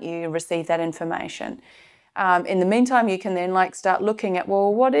can't you receive that information? In the meantime, you can then start looking at,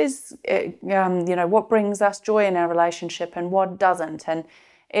 well, what is, what brings us joy in our relationship and what doesn't? And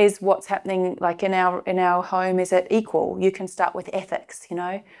is what's happening in our home, is it equal? You can start with ethics,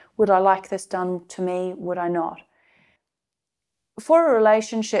 would I like this done to me? Would I not? For a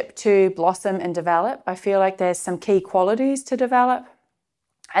relationship to blossom and develop, I feel like there's some key qualities to develop.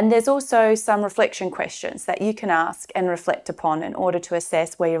 And there's also some reflection questions that you can ask and reflect upon in order to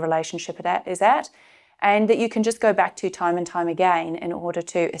assess where your relationship is at, and that you can just go back to time and time again in order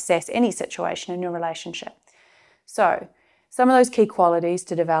to assess any situation in your relationship. So, some of those key qualities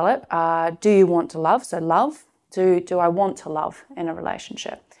to develop are, do you want to love? So love. Do I want to love in a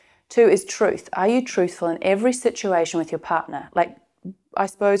relationship? 2 is truth. Are you truthful in every situation with your partner? I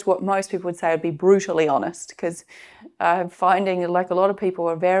suppose what most people would say would be brutally honest, because I'm finding a lot of people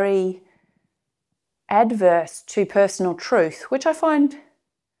are very adverse to personal truth, which I find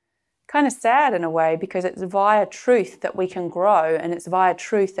kind of sad in a way, because it's via truth that we can grow, and it's via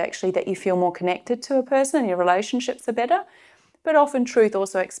truth actually that you feel more connected to a person and your relationships are better. But often truth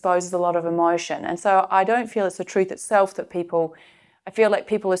also exposes a lot of emotion, and so I don't feel it's the truth itself that I feel like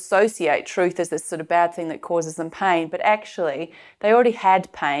people associate truth as this sort of bad thing that causes them pain, but actually they already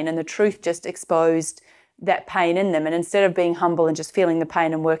had pain, and the truth just exposed that pain in them. And instead of being humble and just feeling the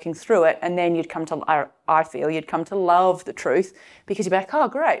pain and working through it, and then you'd come to love the truth, because you'd be like, oh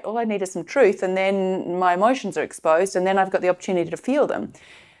great, all I need is some truth, and then my emotions are exposed, and then I've got the opportunity to feel them.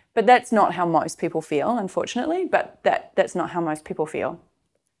 But that's not how most people feel, unfortunately, but that's not how most people feel.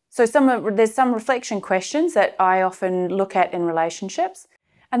 So there's some reflection questions that I often look at in relationships,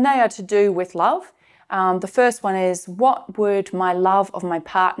 and they are to do with love. The first one is, what would my love of my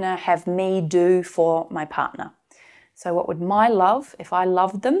partner have me do for my partner? So what would my love, if I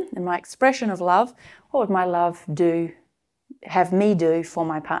loved them, and my expression of love, what would my love have me do for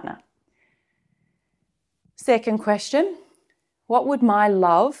my partner? Second question, what would my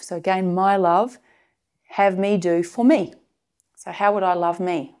love, so again, my love, have me do for me? So how would I love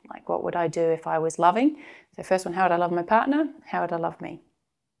me? What would I do if I was loving? So first one, how would I love my partner? How would I love me?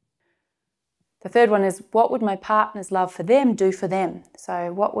 The third one is, what would my partner's love for them do for them?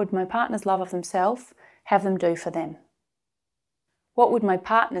 So what would my partner's love of themselves have them do for them? What would my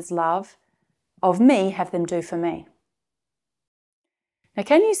partner's love of me have them do for me? Now,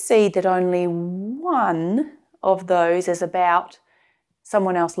 can you see that only one of those is about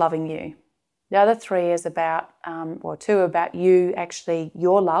someone else loving you? The other 3 is about, 2 are about you, actually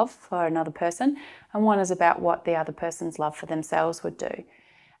your love for another person, and 1 is about what the other person's love for themselves would do.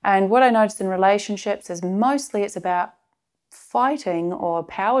 And what I noticed in relationships is mostly it's about fighting or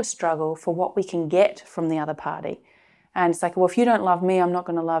power struggle for what we can get from the other party. And it's well, if you don't love me, I'm not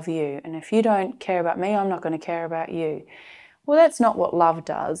going to love you. And if you don't care about me, I'm not going to care about you. Well, that's not what love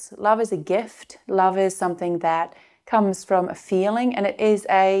does. Love is a gift. Love is something that comes from a feeling, and it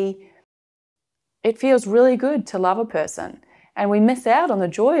feels really good to love a person. And we miss out on the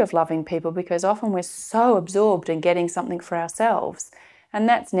joy of loving people because often we're so absorbed in getting something for ourselves. And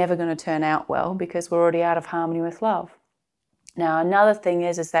that's never going to turn out well because we're already out of harmony with love. Now, another thing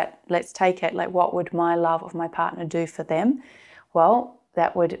is that let's take it what would my love of my partner do for them? Well,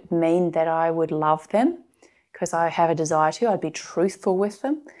 that would mean that I would love them because I have a desire to. I'd be truthful with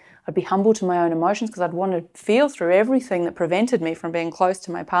them. I'd be humble to my own emotions because I'd want to feel through everything that prevented me from being close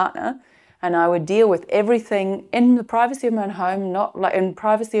to my partner. And I would deal with everything in the privacy of my own home, not in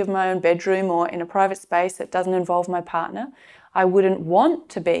privacy of my own bedroom or in a private space that doesn't involve my partner. I wouldn't want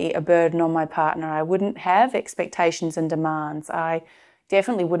to be a burden on my partner. I wouldn't have expectations and demands. I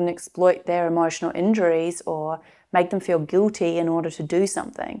definitely wouldn't exploit their emotional injuries or make them feel guilty in order to do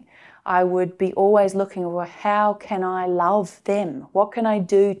something. I would be always looking for, how can I love them? What can I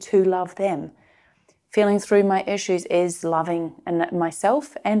do to love them? Feeling through my issues is loving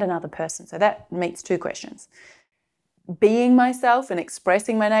myself and another person. So that meets two questions. Being myself and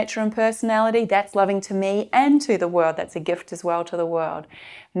expressing my nature and personality, that's loving to me and to the world. That's a gift as well to the world.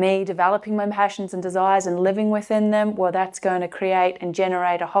 Me developing my passions and desires and living within them, well, that's going to create and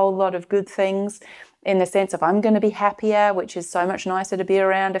generate a whole lot of good things in the sense of I'm going to be happier, which is so much nicer to be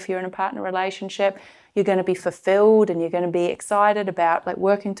around if you're in a partner relationship. You're going to be fulfilled and you're going to be excited about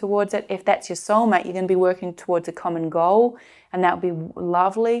working towards it. If that's your soulmate, you're going to be working towards a common goal, and that would be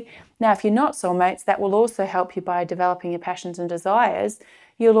lovely. Now, if you're not soulmates, that will also help you by developing your passions and desires.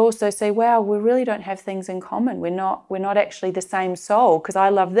 You'll also say, wow, we really don't have things in common. We're not actually the same soul, because I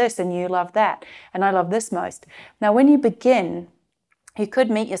love this and you love that, and I love this most. Now, when you begin, you could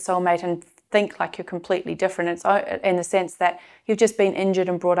meet your soulmate and think like you're completely different. It's in the sense that you've just been injured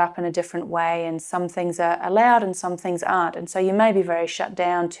and brought up in a different way, and some things are allowed and some things aren't. And so you may be very shut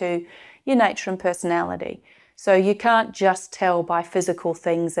down to your nature and personality. So you can't just tell by physical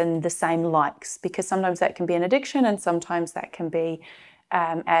things and the same likes, because sometimes that can be an addiction and sometimes that can be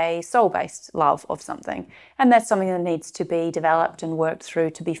a soul-based love of something. And that's something that needs to be developed and worked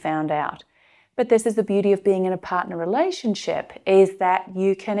through to be found out. But this is the beauty of being in a partner relationship, is that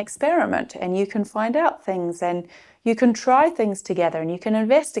you can experiment and you can find out things and you can try things together and you can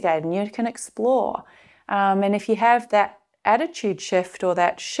investigate and you can explore. And if you have that attitude shift or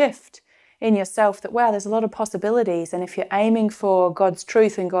that shift in yourself that, wow, there's a lot of possibilities, and if you're aiming for God's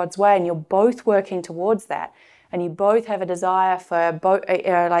truth and God's way and you're both working towards that, and you both have a desire for both,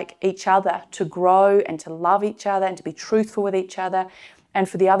 each other to grow and to love each other and to be truthful with each other, and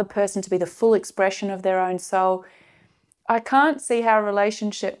for the other person to be the full expression of their own soul, I can't see how a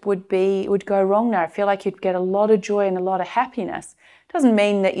relationship would go wrong there. I feel like you'd get a lot of joy and a lot of happiness. It doesn't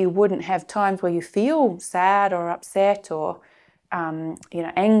mean that you wouldn't have times where you feel sad or upset or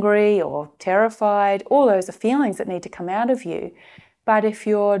angry or terrified. All those are feelings that need to come out of you. But if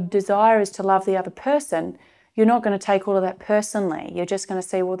your desire is to love the other person, you're not going to take all of that personally. You're just going to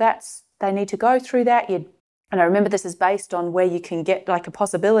say, well, they need to go through that. And I remember this is based on where you can get a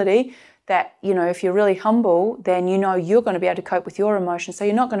possibility that, if you're really humble, then you're going to be able to cope with your emotions. So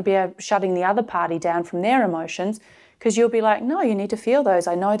you're not going to be shutting the other party down from their emotions, because you'll be like, no, you need to feel those.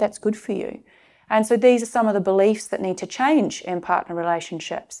 I know that's good for you. And so these are some of the beliefs that need to change in partner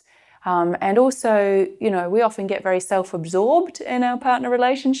relationships. And also, we often get very self-absorbed in our partner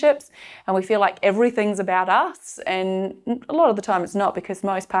relationships, and we feel like everything's about us. And a lot of the time it's not, because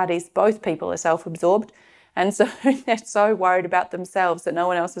both people are self-absorbed. And so they're so worried about themselves that no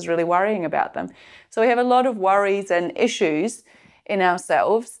one else is really worrying about them. So we have a lot of worries and issues in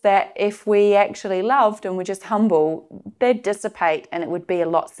ourselves that if we actually loved and were just humble, they'd dissipate and it would be a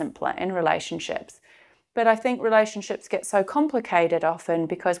lot simpler in relationships. But I think relationships get so complicated often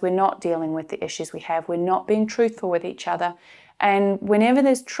because we're not dealing with the issues we have. We're not being truthful with each other. And whenever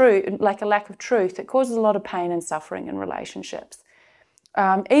there's a lack of truth, it causes a lot of pain and suffering in relationships.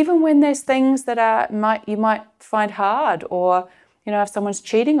 Even when there's things that you might find hard, or if someone's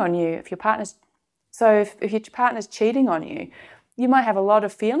cheating on you, if your partner's cheating on you, you might have a lot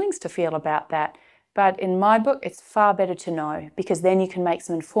of feelings to feel about that. But in my book, it's far better to know, because then you can make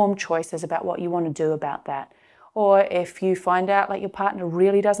some informed choices about what you want to do about that. Or if you find out your partner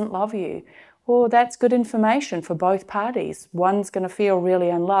really doesn't love you, well, that's good information for both parties. One's going to feel really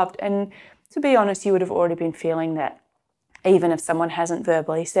unloved, and to be honest, you would have already been feeling that, even if someone hasn't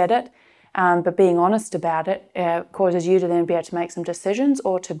verbally said it. But being honest about it causes you to then be able to make some decisions,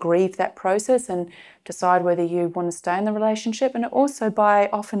 or to grieve that process and decide whether you want to stay in the relationship. And also, by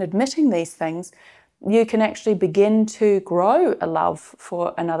often admitting these things, you can actually begin to grow a love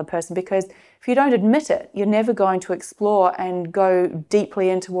for another person, because if you don't admit it, you're never going to explore and go deeply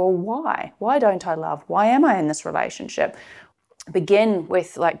into, well, why? Why don't I love? Why am I in this relationship? Begin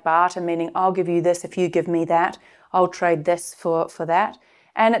with barter, meaning I'll give you this if you give me that. I'll trade this for that.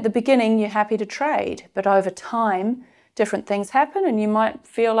 And at the beginning, you're happy to trade. But over time, different things happen and you might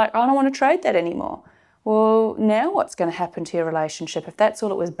feel like, I don't want to trade that anymore. Well, now what's going to happen to your relationship? If that's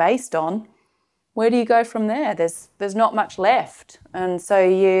all it was based on, where do you go from there? There's not much left. And so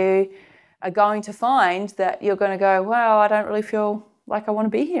you are going to find that you're going to go, wow, I don't really feel like I want to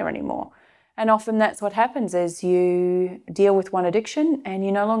be here anymore. And often that's what happens, is you deal with one addiction and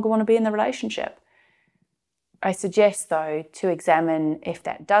you no longer want to be in the relationship. I suggest, though, to examine, if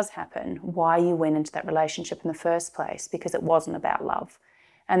that does happen, why you went into that relationship in the first place, because it wasn't about love.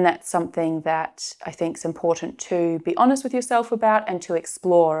 And that's something that I think is important to be honest with yourself about and to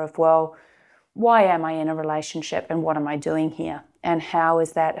explore of, well, why am I in a relationship and what am I doing here? And how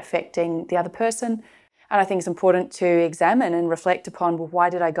is that affecting the other person? And I think it's important to examine and reflect upon, well, why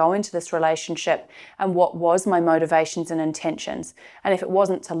did I go into this relationship and what was my motivations and intentions? And if it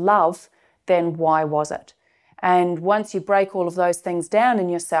wasn't to love, then why was it? And once you break all of those things down in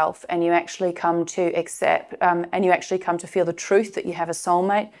yourself and you actually come to accept and you actually come to feel the truth that you have a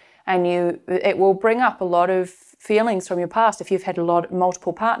soulmate, and it will bring up a lot of feelings from your past. If you've had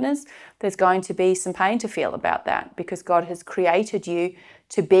multiple partners, there's going to be some pain to feel about that, because God has created you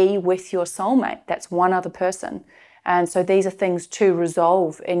to be with your soulmate. That's one other person. And so these are things to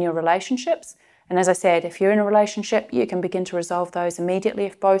resolve in your relationships. And as I said, if you're in a relationship, you can begin to resolve those immediately.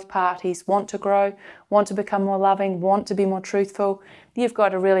 If both parties want to grow, want to become more loving, want to be more truthful, you've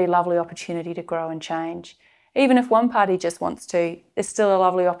got a really lovely opportunity to grow and change. Even if one party just wants to, it's still a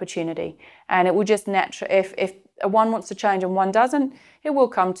lovely opportunity. And it will just naturally, if one wants to change and one doesn't, it will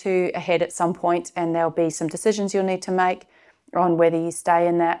come to a head at some point, and there'll be some decisions you'll need to make on whether you stay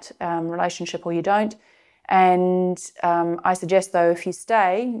in that relationship or you don't. And I suggest, though, if you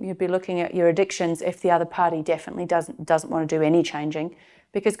stay, you'd be looking at your addictions if the other party definitely doesn't want to do any changing,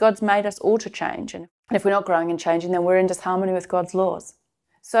 because God's made us all to change. And if we're not growing and changing, then we're in disharmony with God's laws.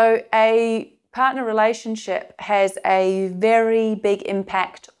 So a partner relationship has a very big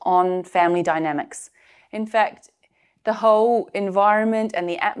impact on family dynamics. In fact, the whole environment and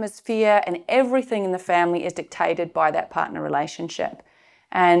the atmosphere and everything in the family is dictated by that partner relationship.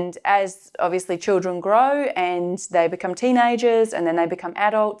 And as obviously children grow and they become teenagers and then they become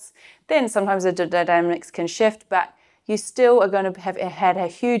adults, then sometimes the dynamics can shift, but you still are going to have had a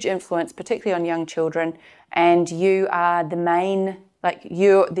huge influence, particularly on young children, and you are the main,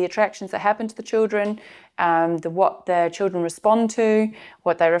 the attractions that happen to the children, what the children respond to,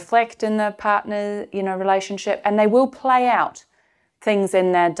 what they reflect in the partner, relationship, and they will play out things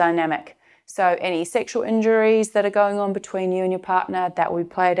in their dynamic. So any sexual injuries that are going on between you and your partner, that will be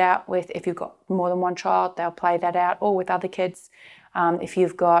played out with, if you've got more than one child, they'll play that out, or with other kids. If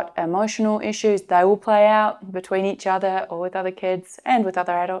you've got emotional issues, they will play out between each other or with other kids and with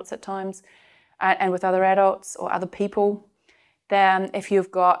other adults at times, and with other adults or other people. Then if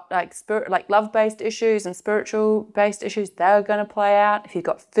you've got love-based issues and spiritual-based issues, they're going to play out. If you've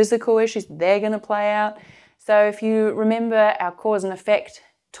got physical issues, they're going to play out. So if you remember our cause and effect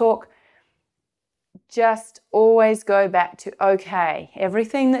talk, just always go back to, okay,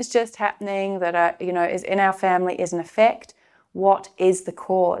 everything that's just happening that is in our family is an effect. What is the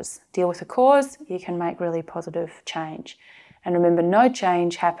cause? Deal with the cause, you can make really positive change. And remember, no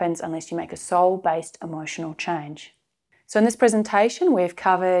change happens unless you make a soul-based emotional change. So in this presentation, we've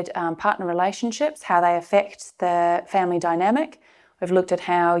covered partner relationships, how they affect the family dynamic. We've looked at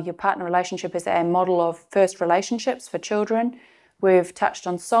how your partner relationship is a model of first relationships for children. We've touched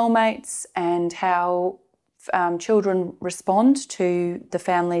on soulmates and how children respond to the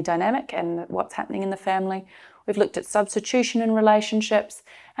family dynamic and what's happening in the family. We've looked at substitution in relationships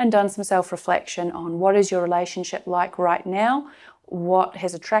and done some self-reflection on what is your relationship like right now, what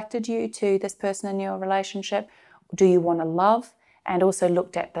has attracted you to this person in your relationship, do you want to love, and also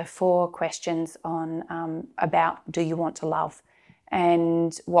looked at the 4 questions on about do you want to love.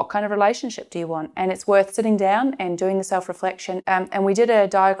 And what kind of relationship do you want? And it's worth sitting down and doing the self-reflection. And we did a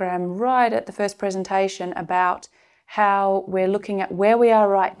diagram right at the first presentation about how we're looking at where we are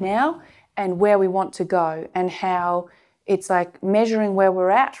right now and where we want to go, and how it's like measuring where we're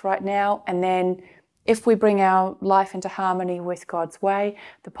at right now, and then if we bring our life into harmony with God's way,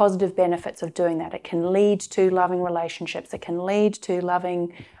 the positive benefits of doing that. It can lead to loving relationships. It can lead to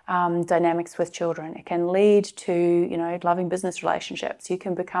loving dynamics with children. It can lead to, loving business relationships. You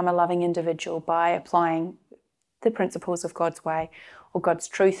can become a loving individual by applying the principles of God's way or God's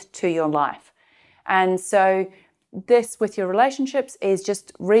truth to your life. And so this with your relationships is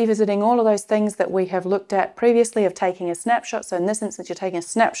just revisiting all of those things that we have looked at previously, of taking a snapshot. So in this instance, you're taking a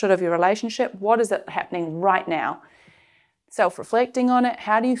snapshot of your relationship. What is it happening right now? Self-reflecting on it.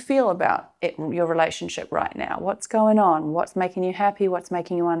 How do you feel about it, your relationship right now? What's going on? What's making you happy? What's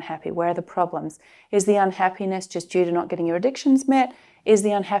making you unhappy? Where are the problems? Is the unhappiness just due to not getting your addictions met? Is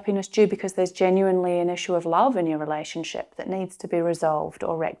the unhappiness due because there's genuinely an issue of love in your relationship that needs to be resolved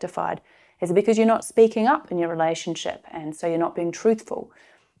or rectified? Is it because you're not speaking up in your relationship and so you're not being truthful?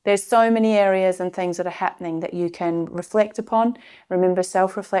 There's so many areas and things that are happening that you can reflect upon. Remember,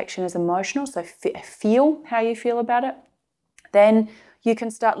 self-reflection is emotional, so feel how you feel about it. Then you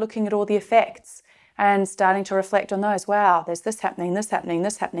can start looking at all the effects and starting to reflect on those. Wow, there's this happening, this happening,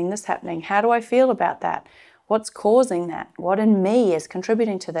 this happening, this happening. How do I feel about that? What's causing that? What in me is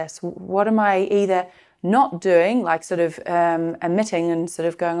contributing to this? What am I either not doing, like sort of omitting and sort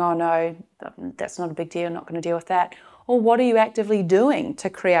of going, oh no, that's not a big deal, I'm not going to deal with that. Or what are you actively doing to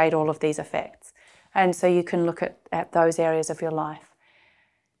create all of these effects? And so you can look at those areas of your life.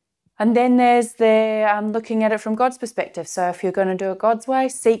 And then there's looking at it from God's perspective. So if you're going to do it God's way,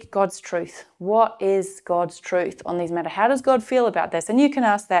 seek God's truth. What is God's truth on these matters? How does God feel about this? And you can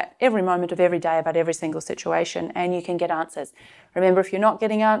ask that every moment of every day about every single situation, and you can get answers. Remember, if you're not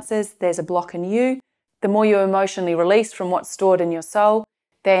getting answers, there's a block in you. The more you're emotionally released from what's stored in your soul,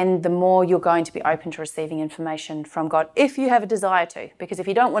 then the more you're going to be open to receiving information from God, if you have a desire to. Because if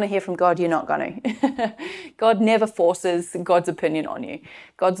you don't want to hear from God, you're not going to. God never forces God's opinion on you.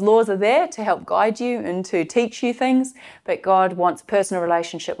 God's laws are there to help guide you and to teach you things, but God wants a personal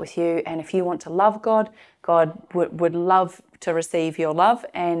relationship with you. And if you want to love God, God would love to receive your love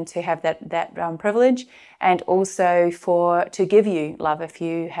and to have that privilege, and also to give you love if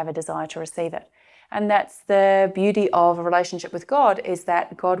you have a desire to receive it. And that's the beauty of a relationship with God, is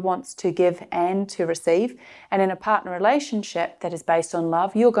that God wants to give and to receive. And in a partner relationship that is based on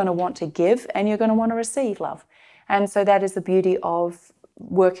love, you're going to want to give and you're going to want to receive love. And so that is the beauty of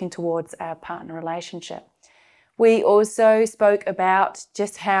working towards our partner relationship. We also spoke about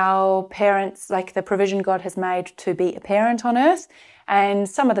just how parents, like the provision God has made to be a parent on earth, and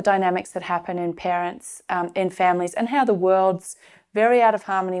some of the dynamics that happen in parents, in families, and how the world's very out of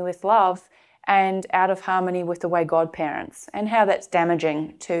harmony with love and out of harmony with the way God parents, and how that's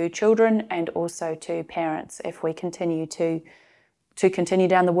damaging to children and also to parents if we continue to continue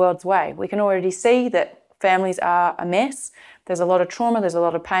down the world's way. We can already see that families are a mess. There's a lot of trauma, there's a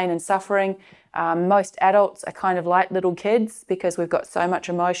lot of pain and suffering. Most adults are kind of like little kids because we've got so much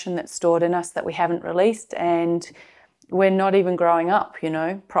emotion that's stored in us that we haven't released, and we're not even growing up,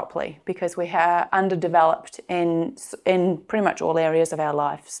 properly, because we are underdeveloped in pretty much all areas of our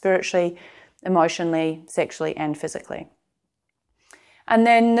life, spiritually, emotionally, sexually, and physically. And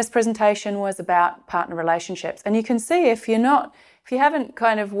then this presentation was about partner relationships. And you can see if you haven't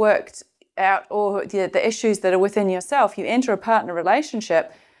kind of worked out all the issues that are within yourself, you enter a partner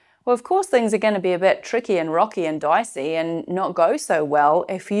relationship, well, of course, things are going to be a bit tricky and rocky and dicey and not go so well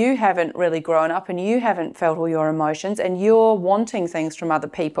if you haven't really grown up and you haven't felt all your emotions and you're wanting things from other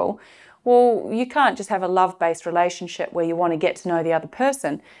people. Well, you can't just have a love-based relationship where you want to get to know the other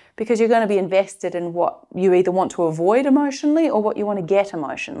person, because you're going to be invested in what you either want to avoid emotionally or what you want to get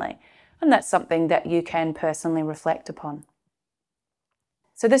emotionally. And that's something that you can personally reflect upon.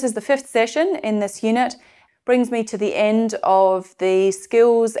 So this is the 5th session in this unit. Brings me to the end of the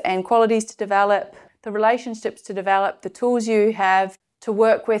skills and qualities to develop, the relationships to develop, the tools you have to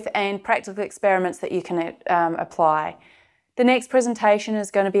work with, and practical experiments that you can apply. The next presentation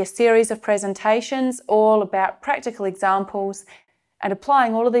is going to be a series of presentations all about practical examples and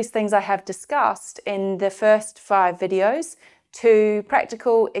applying all of these things I have discussed in the first 5 videos to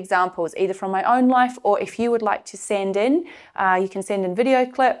practical examples, either from my own life, or if you would like to send in, you can send in video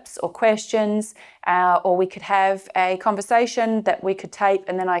clips or questions, or we could have a conversation that we could tape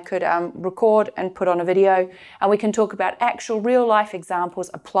and then I could record and put on a video, and we can talk about actual real life examples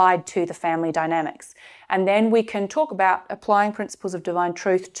applied to the family dynamics. And then we can talk about applying principles of divine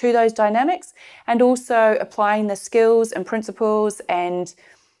truth to those dynamics, and also applying the skills and principles and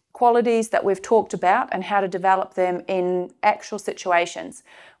qualities that we've talked about and how to develop them in actual situations.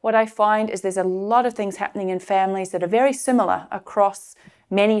 What I find is there's a lot of things happening in families that are very similar across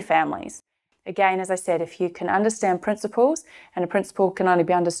many families. Again, as I said, if you can understand principles, and a principle can only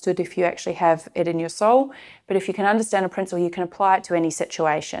be understood if you actually have it in your soul, but if you can understand a principle, you can apply it to any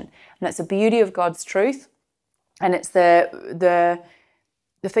situation. And that's the beauty of God's truth. And it's the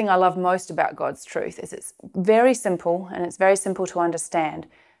thing I love most about God's truth is it's very simple, and it's very simple to understand.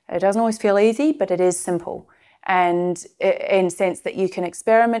 It doesn't always feel easy, but it is simple. And in the sense that you can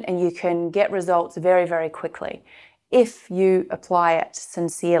experiment and you can get results very, very quickly if you apply it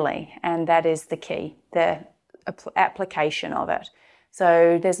sincerely. And that is the key, the application of it.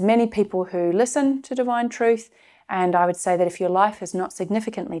 So there's many people who listen to divine truth, and I would say that if your life has not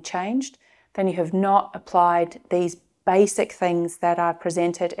significantly changed, then you have not applied these basic things that are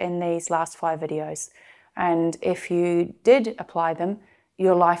presented in these last 5 videos. And if you did apply them,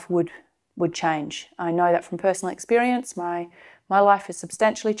 your life would change. I know that from personal experience. My life has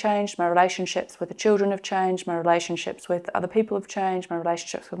substantially changed. My relationships with the children have changed. My relationships with other people have changed. My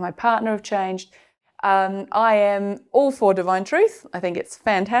relationships with my partner have changed. I am all for divine truth. I think it's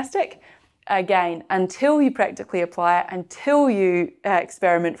fantastic. Again, until you practically apply it, until you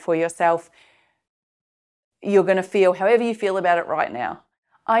experiment for yourself, you're going to feel however you feel about it right now.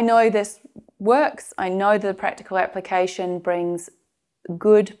 I know this works. I know the practical application brings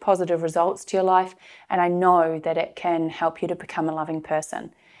good, positive results to your life, and I know that it can help you to become a loving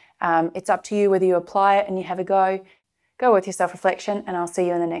person. It's up to you whether you apply it and you have a go. Go with your self-reflection, and I'll see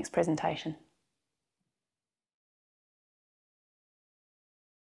you in the next presentation.